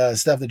is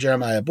stuff that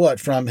Jeremiah bought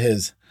from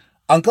his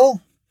uncle,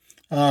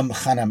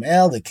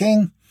 Hanamel, the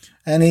king,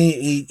 and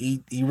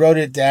he wrote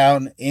it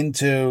down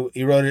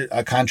he wrote it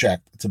a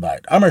contract to buy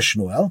it. Amar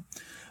Shmuel,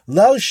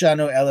 lo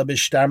shano ela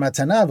b'shtar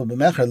matanav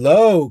b'mecher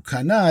lo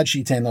kanad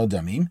shitein lo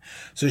damim.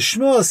 So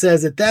Shmuel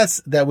says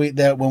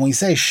that when we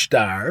say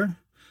shtar,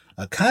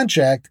 a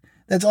contract,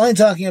 that's only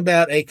talking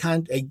about a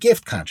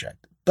gift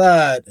contract,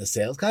 but a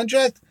sales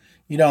contract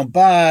you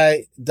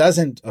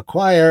doesn't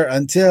acquire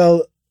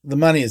until the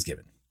money is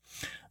given.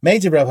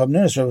 Meitiv Rav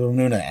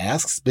Hamnuna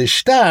asks,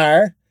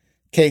 b'shtar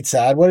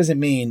Ketzad, what does it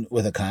mean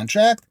with a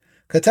contract?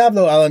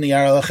 Katablo ala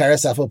niyar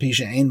alacheres afal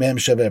pisha ein mehem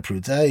shaveh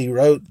pruta. He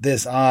wrote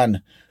this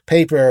on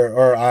paper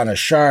or on a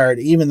shard,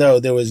 even though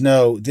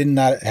did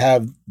not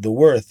have the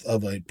worth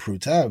of a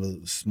pruta, of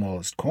the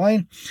smallest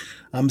coin.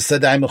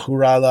 Sadai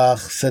mechuralach,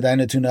 sadai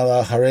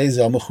netunalach,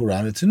 hareza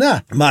mechura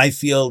netuna. My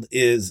field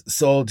is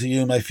sold to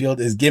you, my field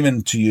is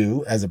given to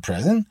you as a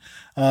present.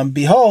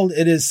 Behold,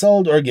 it is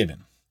sold or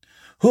given.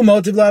 Who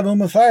motiv lav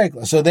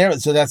umafarik? So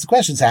that's the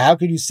question. So how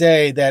could you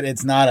say that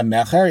it's not a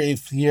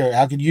mecher?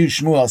 How could you,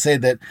 Shmuel, say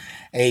that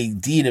a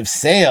deed of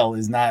sale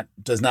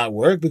does not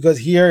work? Because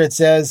here it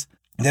says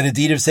that a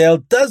deed of sale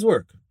does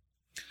work.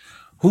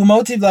 Who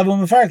motiv lav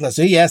umafarik?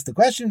 So he asked the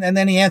question and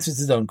then he answers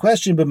his own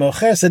question. But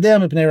mocher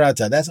sadeh mipnei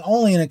rata. That's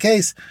only in a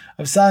case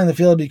of selling the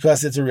field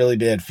because it's a really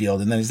bad field,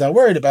 and then he's not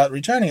worried about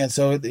returning it.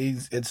 So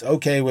it's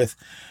okay with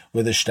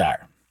a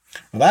shtar.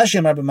 Rav Ashi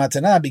amar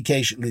b'matana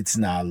bikesh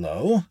litznah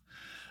lo.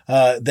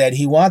 That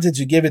he wanted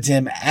to give it to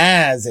him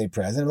as a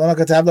present. And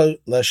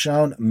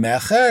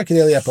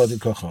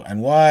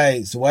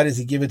why? So why does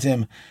he give it to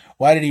him?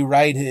 Why did he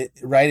write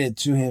it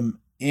to him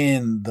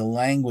in the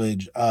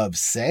language of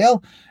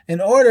sale?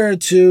 In order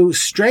to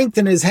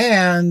strengthen his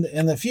hand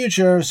in the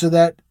future so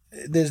that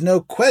there's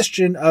no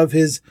question of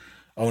his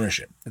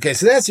ownership. Okay,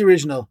 so that's the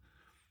original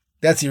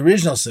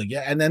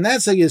sugya. And then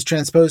that sugya is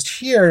transposed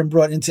here and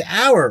brought into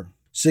our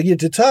sugya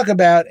to talk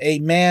about a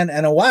man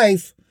and a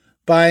wife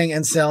buying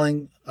and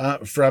selling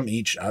from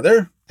each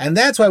other. And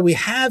that's why we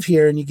have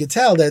here, and you can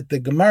tell that the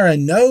Gemara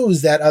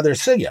knows that other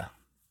sugya.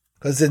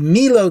 Because the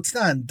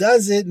Milotznan,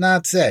 does it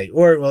not say?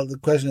 Or, well, the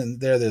question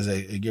there's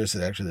a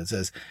Girsa actually that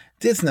says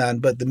Titznan,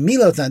 but the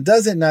Milotznan,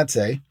 does it not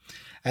say?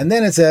 And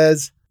then it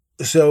says,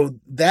 so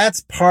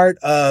that's part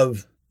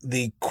of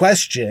the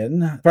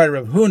question, part of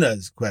Rav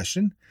Huna's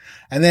question.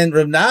 And then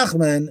Rav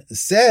Nachman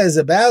says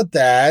about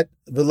that,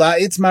 V'la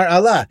itzmar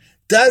Allah.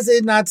 Does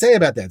it not say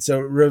about that? So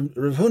Rav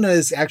Huna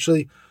is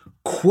actually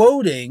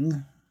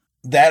quoting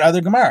that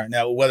other Gemara.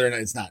 Now, whether or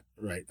not it's not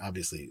right,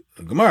 obviously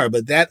a Gemara,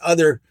 but that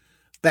other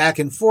back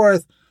and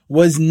forth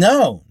was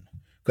known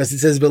because it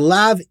says,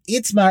 "V'lav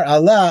itzmar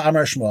Allah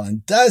amar Shmuel,"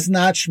 and does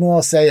not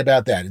Shmuel say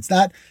about that? It's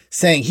not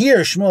saying here.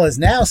 Shmuel is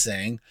now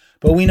saying,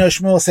 but we know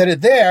Shmuel said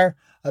it there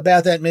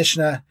about that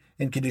Mishnah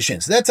in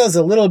Kiddushin. So that tells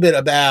a little bit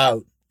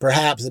about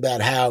how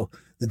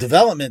the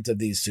development of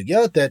these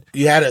sugyot, that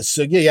you had a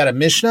sugya, you had a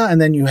Mishnah,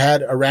 and then you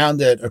had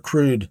around it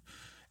accrued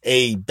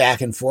a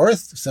back and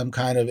forth, some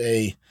kind of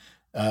a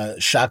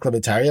shakla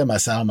b'tarya,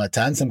 masal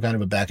matan, some kind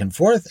of a back and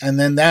forth, and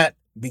then that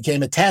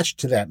became attached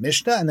to that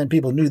Mishnah, and then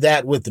people knew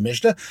that with the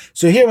Mishnah.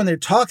 So here, when they're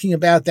talking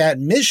about that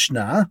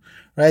Mishnah,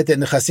 right, that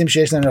nechasim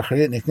sheish lanu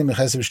achrit niknim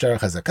nechasim b'shtar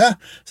chazakah,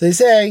 so they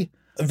say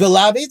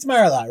v'lav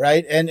itzmar Allah,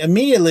 right, and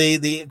immediately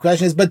the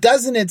question is, but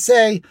doesn't it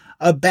say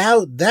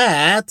about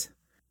that?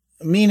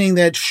 Meaning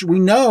that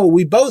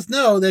we both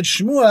know that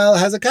Shmuel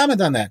has a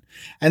comment on that.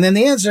 And then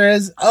the answer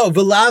is,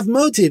 V'lav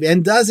motiv.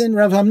 And doesn't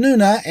Rav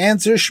Hamnuna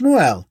answer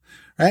Shmuel?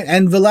 Right?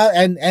 And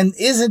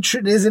is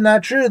it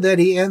not true that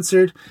he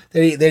answered,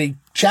 that he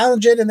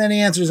challenged it and then he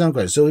answers his own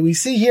question? So we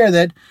see here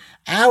that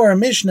our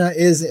Mishnah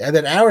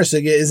that our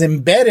sugya is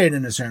embedded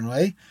in a certain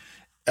way,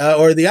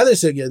 or the other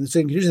sugya, the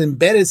sugya is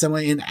embedded some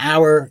way in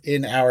our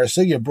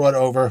sugya brought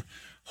over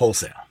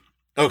wholesale.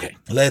 Okay,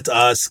 let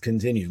us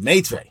continue.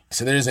 Meitvei.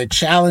 So there's a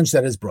challenge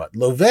that is brought.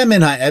 Loveh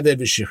min ha'eved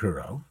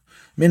v'shechuro,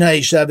 min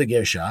ha'isha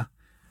v'gersha,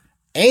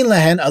 ein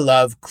lehen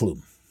alav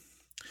klum.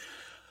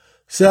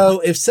 So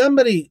if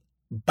somebody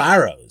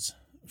borrows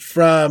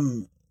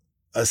from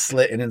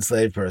an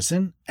enslaved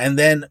person and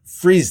then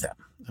frees them,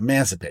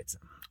 emancipates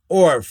them,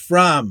 or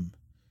from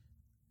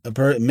a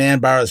man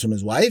borrows from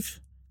his wife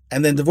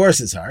and then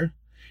divorces her,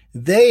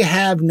 they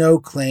have no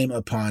claim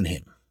upon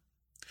him.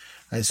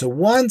 And so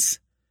once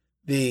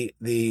the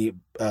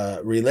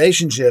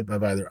relationship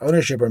of either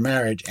ownership or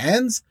marriage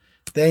ends,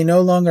 they no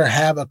longer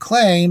have a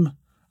claim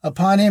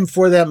upon him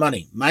for that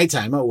money. My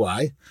time,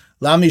 why?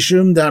 La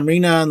mishum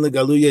damrina and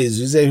legaluye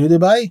zuze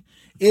hudabai.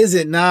 Is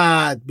it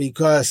not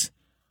because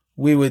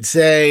we would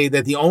say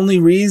that the only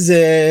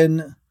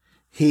reason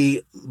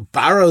he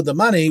borrowed the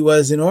money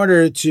was in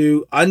order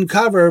to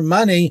uncover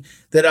money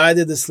that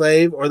either the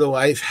slave or the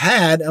wife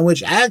had and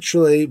which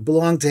actually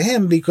belonged to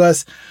him,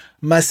 because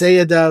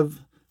masayadav,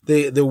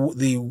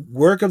 the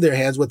work of their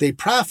hands, what they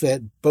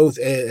profit, both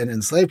an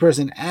enslaved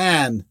person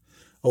and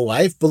a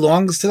wife,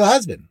 belongs to the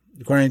husband,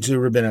 according to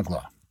rabbinic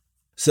law.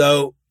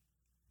 So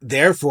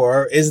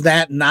therefore, is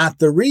that not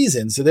the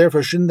reason? So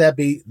therefore, shouldn't that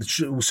be,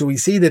 so we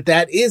see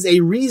that is a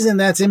reason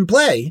that's in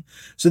play.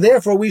 So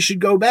therefore, we should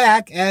go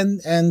back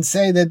and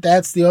say that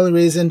that's the only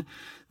reason,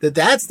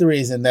 that's the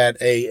reason that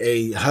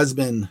a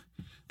husband,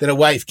 that a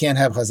wife can't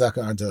have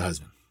chazaka onto the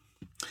husband.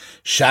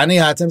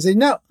 Shani Hatam say,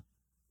 no,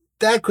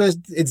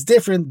 it's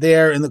different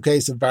there in the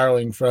case of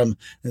borrowing from an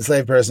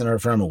enslaved person or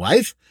from a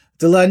wife.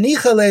 So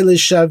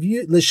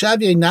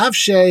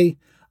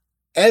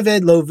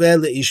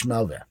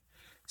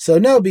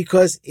no,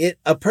 because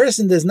a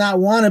person does not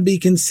want to be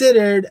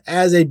considered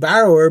as a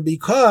borrower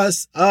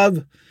because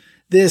of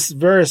this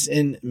verse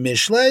in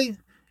Mishlei,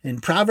 in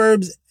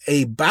Proverbs.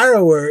 A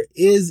borrower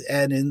is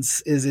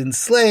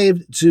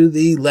enslaved to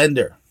the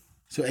lender.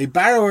 So a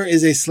borrower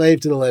is a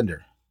slave to the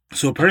lender.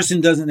 So a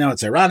person doesn't know.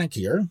 It's ironic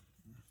here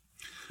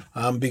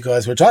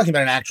because we're talking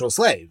about an actual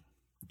slave.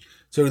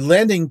 So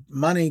lending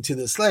money to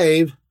the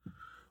slave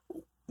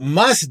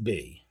must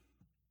be,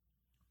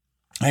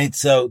 right?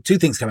 So two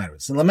things come out of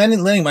it. So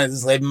lending money to the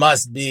slave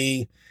must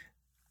be,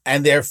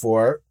 and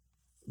therefore,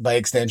 by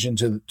extension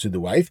to the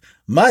wife,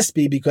 must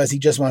be because he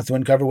just wants to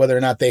uncover whether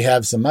or not they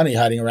have some money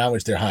hiding around,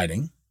 which they're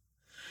hiding,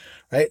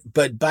 right?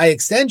 But by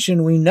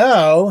extension, we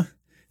know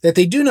that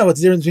they do know what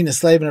the difference between a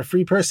slave and a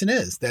free person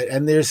is.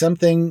 And there's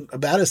something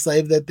about a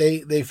slave that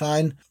they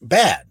find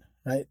bad,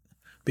 right?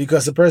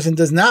 Because a person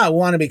does not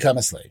want to become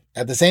a slave.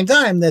 At the same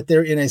time that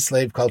they're in a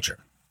slave culture,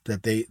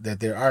 that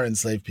there are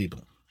enslaved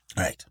people.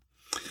 All right.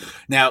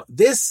 Now,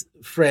 this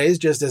phrase,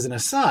 just as an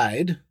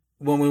aside,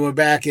 when we were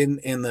back in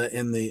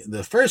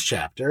the first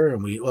chapter,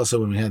 and we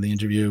also, when we had the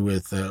interview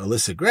with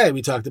Alyssa Gray,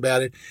 we talked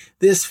about it.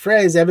 This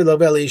phrase, Eved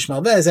Lovel Ish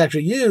Malveh, is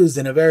actually used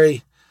in a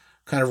very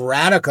kind of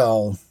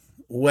radical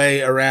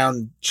way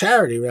around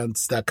charity, around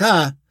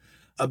tzedakah,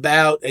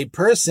 about a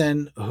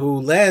person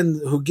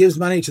who gives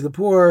money to the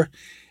poor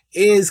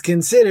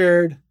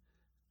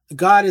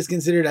God is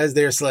considered as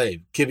their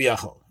slave,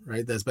 kiviyachol,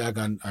 right? That's back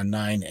on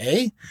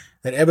 9a,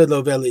 that Eved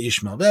Lovel Ish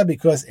Malveh,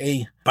 because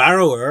a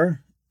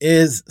borrower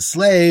is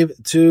slave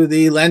to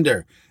the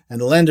lender.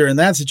 And the lender in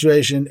that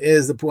situation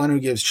is the one who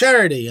gives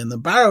charity, and the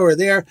borrower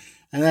there,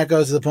 and that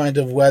goes to the point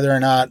of whether or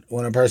not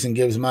when a person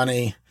gives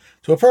money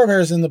to a poor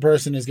person, the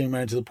person is giving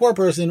money to the poor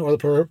person, or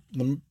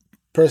the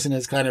person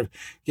is kind of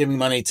giving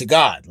money to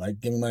God, like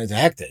giving money to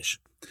Hektish.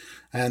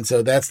 And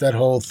so that's that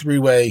whole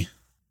three-way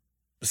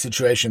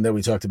situation that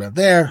we talked about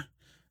there.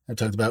 I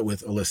talked about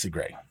with Alyssa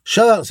Gray.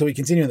 Shalach, so we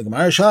continue in the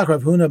Gemara. Shalach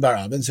Rav Huna bar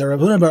Avin. So Rav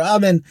Huna bar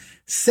Avin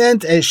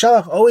sent a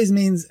shalach, always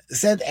means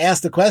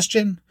asked a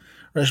question.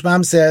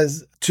 Rashbam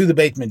says to the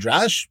Beit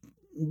Midrash,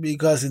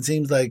 because it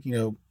seems like,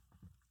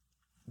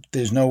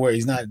 there's nowhere,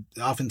 he's not,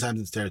 oftentimes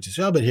it's Teretz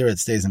Yisrael, but here it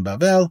stays in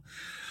Babel.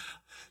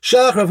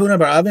 Shalach Rav Huna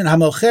bar Avin,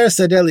 hamocher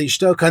sadeh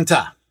liishto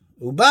kanta,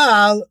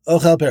 ubal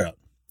ochel perot.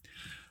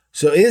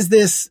 So is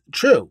this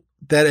true,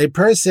 that a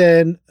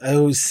person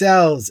who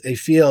sells a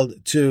field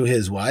to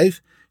his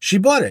wife, she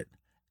bought it,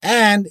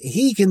 and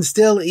he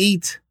still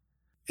eats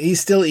the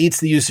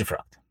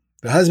usufruct.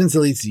 The husband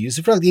still eats the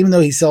usufruct, even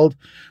though he sold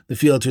the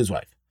field to his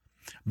wife.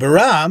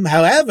 Baram,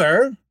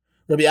 however,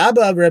 Rabbi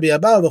Abba, Rabbi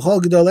Abahu,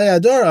 v'chol gedolei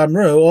ador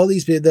amru, all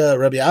these people, the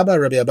Rabbi Abba,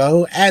 Rabbi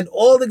Abahu, and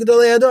all the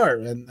gedolei ador,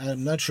 and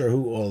I'm not sure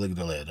who all the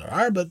gedolei ador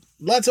are, but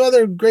lots of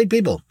other great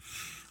people.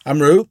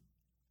 Amru,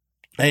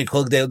 and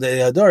kol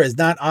gedolei ador is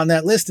not on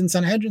that list in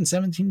Sanhedrin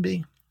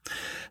 17b.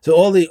 So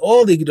all the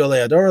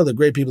gedolei ador, all the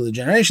great people of the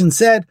generation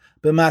said,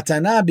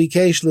 b'matana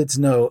bikesh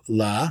litzno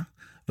la,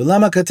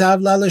 v'lama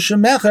katav la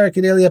l'shemecher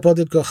kedei liyapot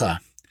et kocha.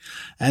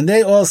 And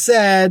they all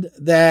said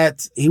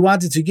that he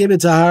wanted to give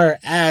it to her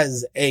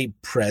as a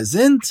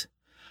present,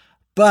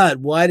 but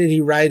why did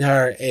he write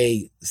her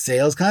a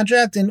sales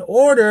contract? In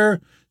order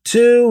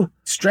to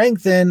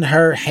strengthen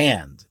her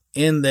hand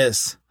in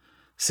this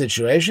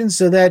situation,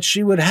 so that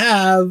she would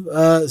have,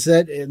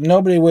 so that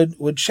nobody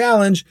would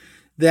challenge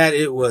that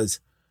it was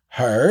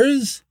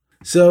hers.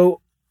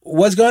 So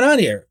what's going on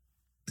here?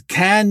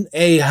 Can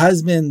a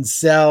husband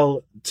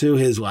sell to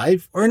his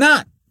wife or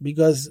not?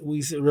 Because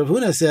Rav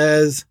Huna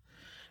says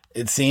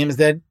it seems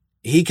that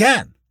he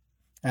can,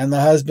 and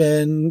the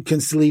husband can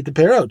still eat the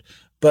perot.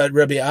 But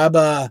Rabbi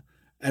Abba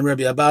and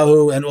Rabbi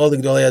Abahu and all the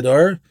Gedolei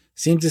Ador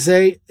seem to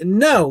say,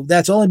 no,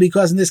 that's only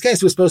because in this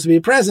case it was supposed to be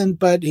a present,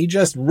 but he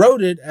just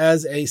wrote it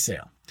as a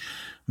sale.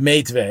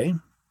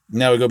 Meitvei.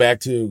 Now we go back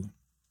to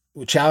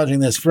challenging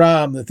this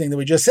from the thing that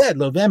we just said.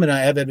 Lo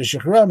v'emina eved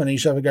v'shechram and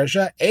isha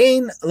v'garsha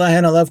ein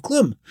lahen alav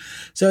klum.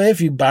 So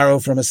if you borrow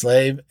from a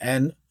slave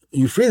and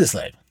you free the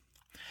slave,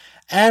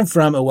 and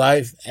from a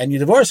wife and you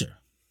divorce her,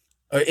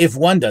 or if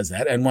one does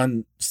that and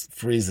one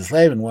frees the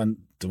slave and one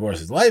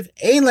divorces the wife,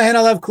 ein lahen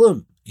alav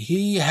klum.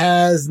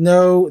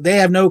 They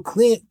have no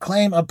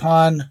claim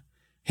upon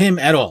him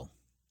at all.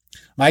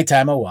 My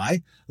time,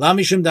 why?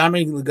 Isn't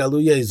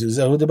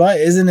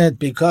it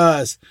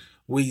because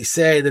we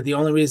say that the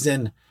only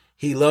reason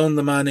he loaned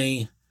the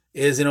money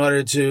is in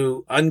order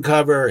to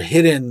uncover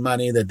hidden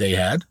money that they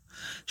had?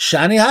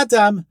 Shani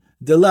hatam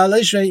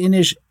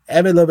inish.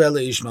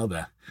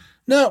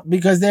 No,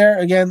 because there,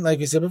 again, like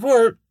we said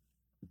before,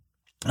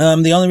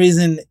 The only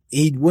reason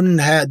he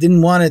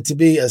didn't want it to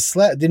be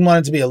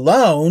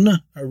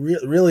alone, or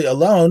really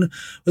alone,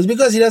 was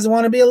because he doesn't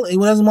want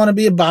to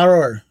be a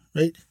borrower,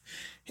 right?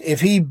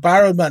 If he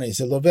borrowed money,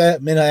 so loveh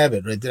min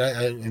ha'eved, right?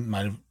 I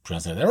might have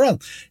translated that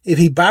wrong. If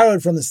he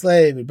borrowed from the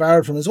slave, he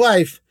borrowed from his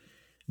wife,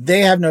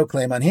 they have no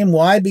claim on him.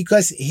 Why?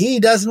 Because he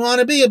doesn't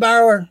want to be a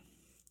borrower.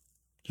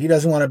 He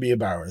doesn't want to be a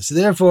borrower. So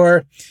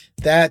therefore,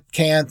 it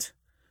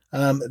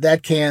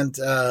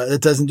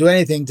doesn't do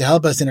anything to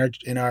help us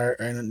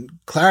in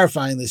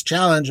clarifying this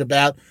challenge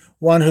about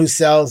one who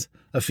sells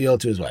a field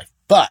to his wife.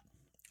 But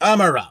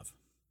Amar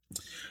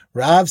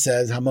Rav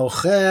says,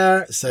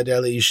 Hamocher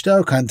sadeh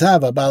li'ishto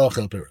kantav ha'bal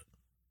ochel pirut.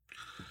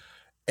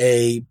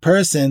 A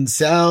person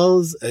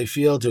sells a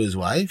field to his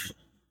wife.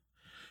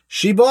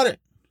 She bought it.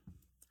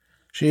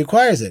 She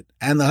acquires it,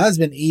 and the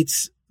husband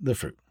eats the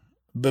fruit.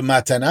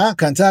 B'matana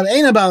kantav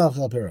ein ha'bal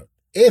ochel pirut.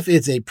 If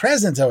it's a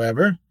present,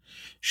 however,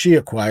 she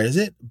acquires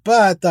it,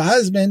 but the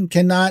husband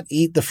cannot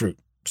eat the fruit.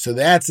 So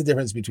that's the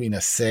difference between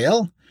a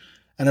sale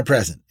and a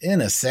present.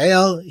 In a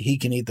sale, he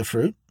can eat the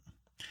fruit,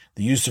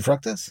 the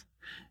usufructus.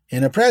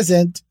 In a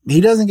present,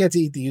 he doesn't get to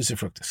eat the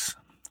usufructus.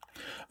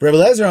 Rebbe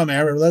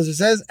Lezer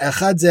says,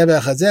 Echad zeh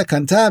ve'echad zeh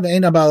kantav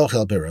ein ha'bal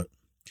ochel pirut.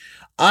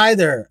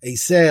 Either a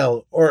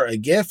sale or a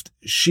gift,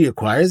 she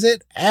acquires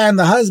it, and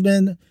the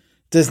husband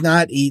does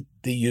not eat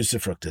the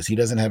usufructus. He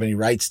doesn't have any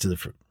rights to the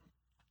fruit.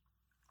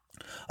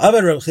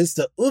 Avad Rav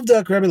Chisda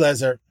uvdak Rebbe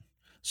Lezer.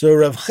 So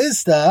Rav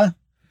Chisda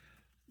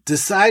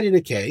decided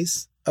a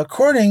case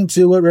according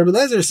to what Rebbe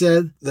Lezer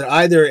said, that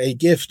either a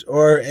gift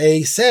or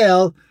a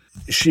sale,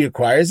 she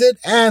acquires it,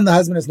 and the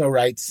husband has no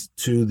rights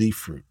to the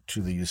fruit,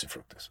 to the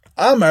usufructus.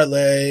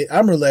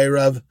 Amrle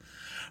Rav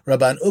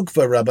Rabban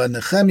Ukva Rabban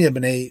Nechemia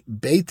b'nei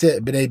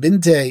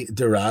binte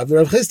derav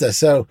Rav Chisda.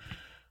 So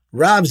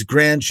Rav's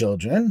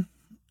grandchildren,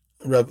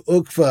 Rav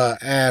Ukva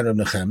and Rav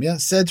Nechemia,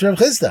 said to Rav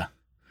Chisda,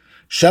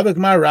 Shavak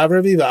mar Rav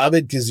Ravi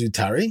v'Abed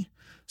Kizutari.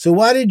 So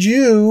why did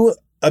you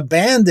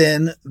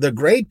abandon the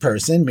great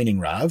person, meaning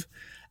Rav,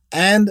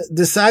 and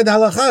decide the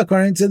halacha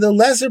according to the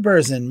lesser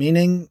person,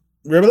 meaning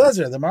Rebbe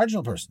Lezer, the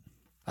marginal person?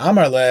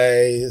 Amar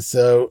le,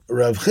 so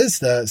Rav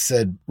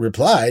Chisda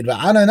replied,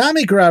 V'ana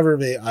nami k'Rav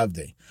Ravi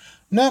avdi.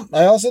 No,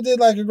 I also did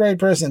like a great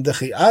person.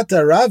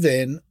 D'chi'ata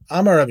Ravin,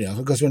 Amar Rav Yochanan,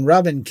 because when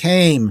Ravin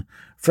came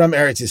from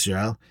Eretz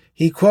Yisrael,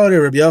 he quoted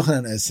Rabbi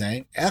Yochanan as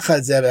saying,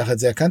 Echad zeh ve'echad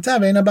zeh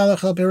kantav ein ha'bal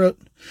ochel pirut.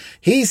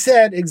 He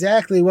said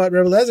exactly what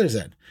Rebbe Lezer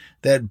said,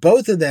 that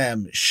both of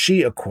them,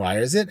 she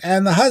acquires it,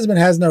 and the husband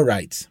has no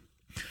rights.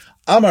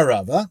 Amar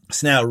Rava,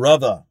 so now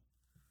Rava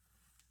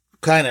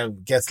kind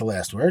of gets the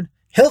last word.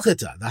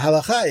 Hilchita, the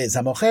halacha is,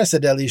 Hamocher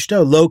sadeh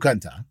li'ishto lo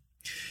kanta.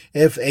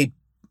 If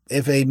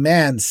a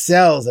man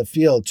sells a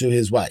field to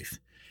his wife,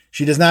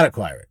 she does not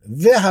acquire it.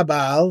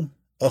 V'habal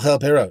ochel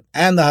pirut,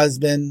 and the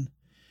husband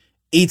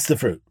eats the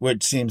fruit,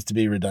 which seems to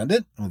be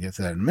redundant. We'll get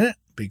to that in a minute,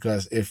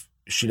 because if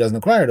she doesn't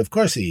acquire it, of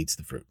course he eats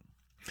the fruit.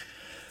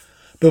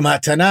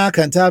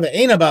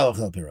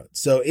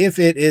 So if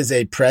it is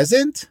a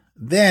present,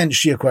 then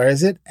she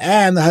acquires it,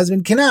 and the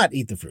husband cannot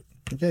eat the fruit.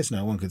 Okay, so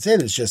now one could say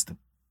that it's just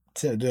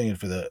doing it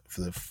for the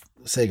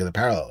sake of the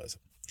parallelism.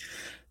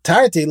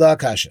 Tarti la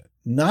kasha.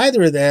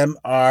 Neither of them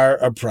are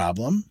a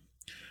problem,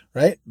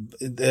 right?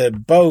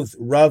 Both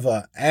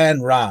Rava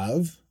and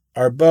Rav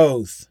are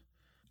both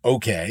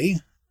okay,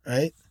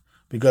 right?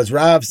 Because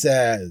Rav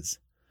says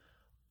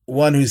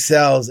one who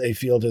sells a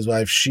field to his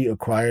wife, she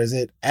acquires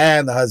it,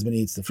 and the husband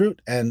eats the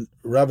fruit. And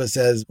Rava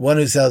says one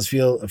who sells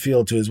a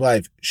field to his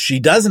wife, she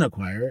doesn't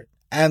acquire it,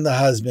 and the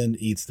husband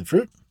eats the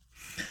fruit.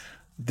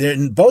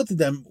 Both of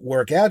them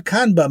work out.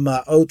 Kan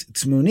b'ma'ot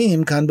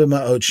tmunim, kan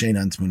b'ma'ot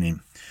sheinan tmunim.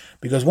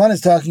 Because one is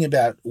talking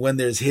about when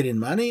there's hidden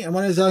money, and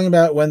one is talking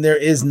about when there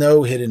is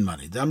no hidden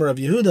money. Damar Rav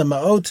Yehuda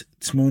ma'ot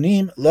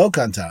tmunim lo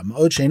kanta,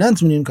 ma'ot sheinan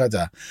tmunim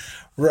kanta.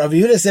 Rav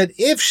Yehuda said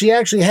if she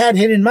actually had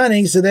hidden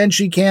money, so then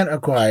she can't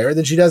acquire,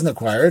 then she doesn't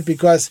acquire it,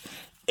 because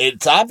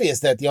it's obvious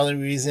that the only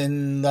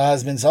reason the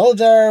husband sold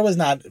her was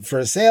not for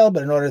a sale,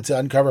 but in order to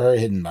uncover her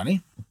hidden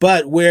money.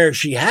 But where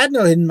she had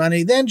no hidden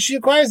money, then she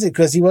acquires it,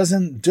 because he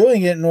wasn't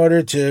doing it in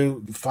order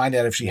to find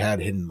out if she had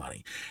hidden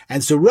money.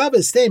 And so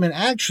Rava's statement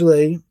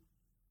actually,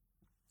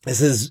 this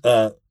is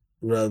David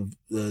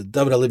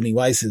Alivni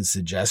Weiss's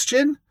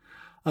suggestion,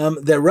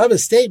 that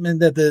Rava's statement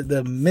that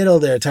the middle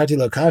there, Tarti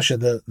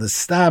Lokasha, the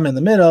stam in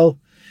the middle,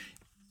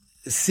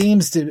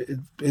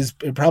 is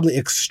probably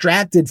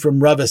extracted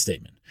from Rava's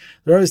statement.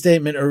 The Rava's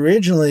statement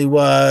originally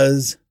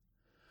was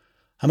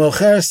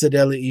Hamocher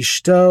sadeh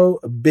li'ishto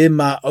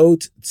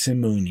b'ma'ot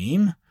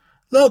tmunim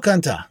lo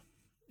kanta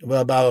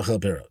v'bal ochel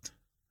pirut.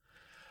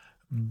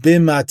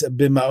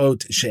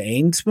 B'ma'ot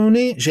she'ein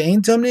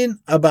tomnin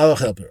abal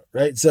ochel pirut.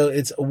 Right? So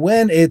it's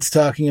when it's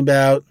talking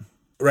about,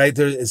 right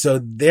there, so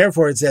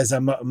therefore it says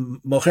Hamocher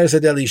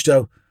sadeh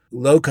li'ishto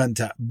lo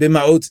kanta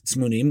b'ma'ot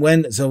tmunim,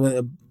 when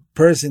a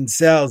person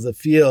sells a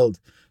field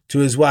to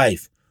his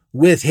wife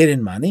with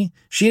hidden money,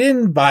 she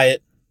didn't buy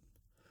it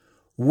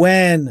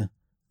when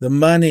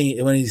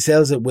he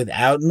sells it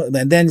without,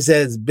 and then it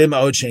says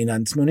bima'ot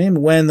sheinan tmunim,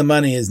 when the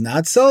money is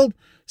not sold.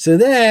 So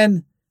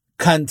then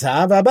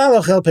Kanta v'aba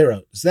lo chel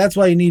perot. So that's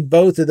why you need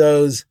both of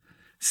those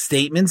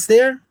statements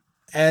there.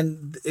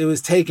 And it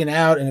was taken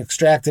out and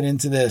extracted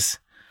into this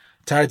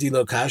Tarti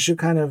Lokasha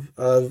kind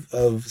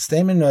of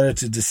statement in order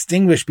to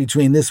distinguish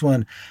between this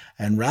one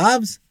and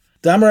Rav's.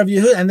 Damar of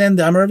Yehuda, and then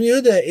Damar of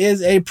Yehuda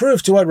is a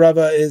proof to what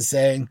Rava is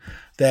saying,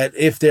 that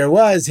if there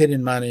was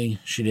hidden money,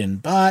 she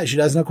didn't buy, she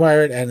doesn't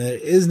acquire it, and there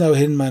is no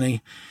hidden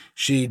money,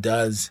 she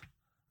does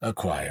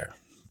acquire.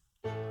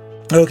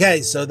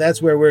 Okay, so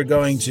that's where we're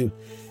going to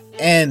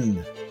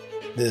end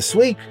this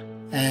week.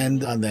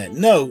 And on that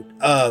note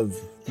of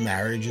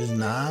marriage is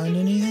not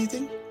an easy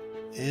thing,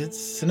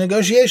 it's a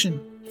negotiation.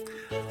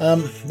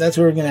 That's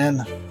where we're going to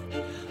end.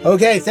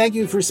 Okay, thank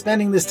you for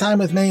spending this time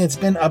with me. It's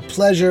been a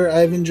pleasure.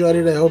 I've enjoyed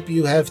it. I hope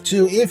you have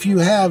too. If you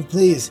have,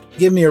 please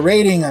give me a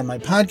rating on my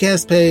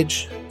podcast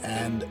page.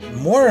 And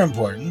more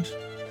important,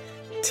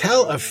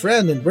 tell a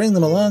friend and bring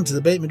them along to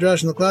the Beit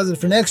Midrash in the Closet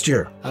for next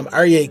year. I'm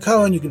Aryeh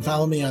Cohen. You can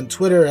follow me on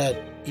Twitter at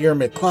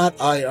Irmiklat,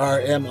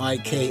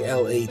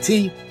 IRMIKLAT.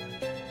 You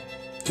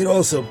can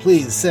also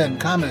please send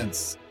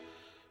comments,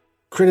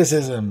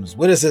 criticisms,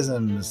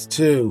 witticisms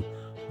to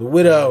the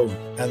widow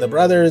and the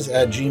brothers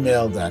at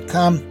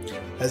gmail.com.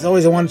 As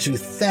always, I wanted to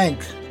thank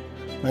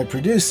my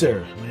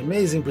producer, my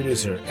amazing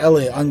producer,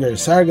 Eli Unger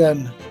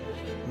Sargan,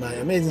 my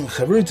amazing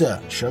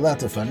chavruta,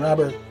 Charlotte Van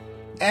Robert,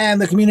 and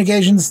the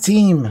communications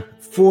team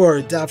for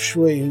Daf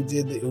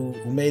Shvui, who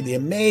made the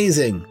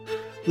amazing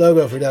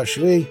logo for Daf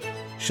Shvui,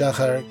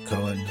 Shachar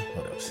Cohen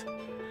Photos.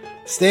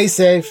 Stay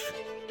safe.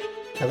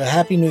 Have a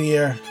happy new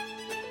year.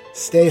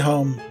 Stay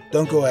home.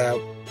 Don't go out.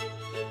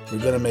 We're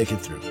going to make it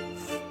through.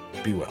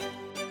 Be well.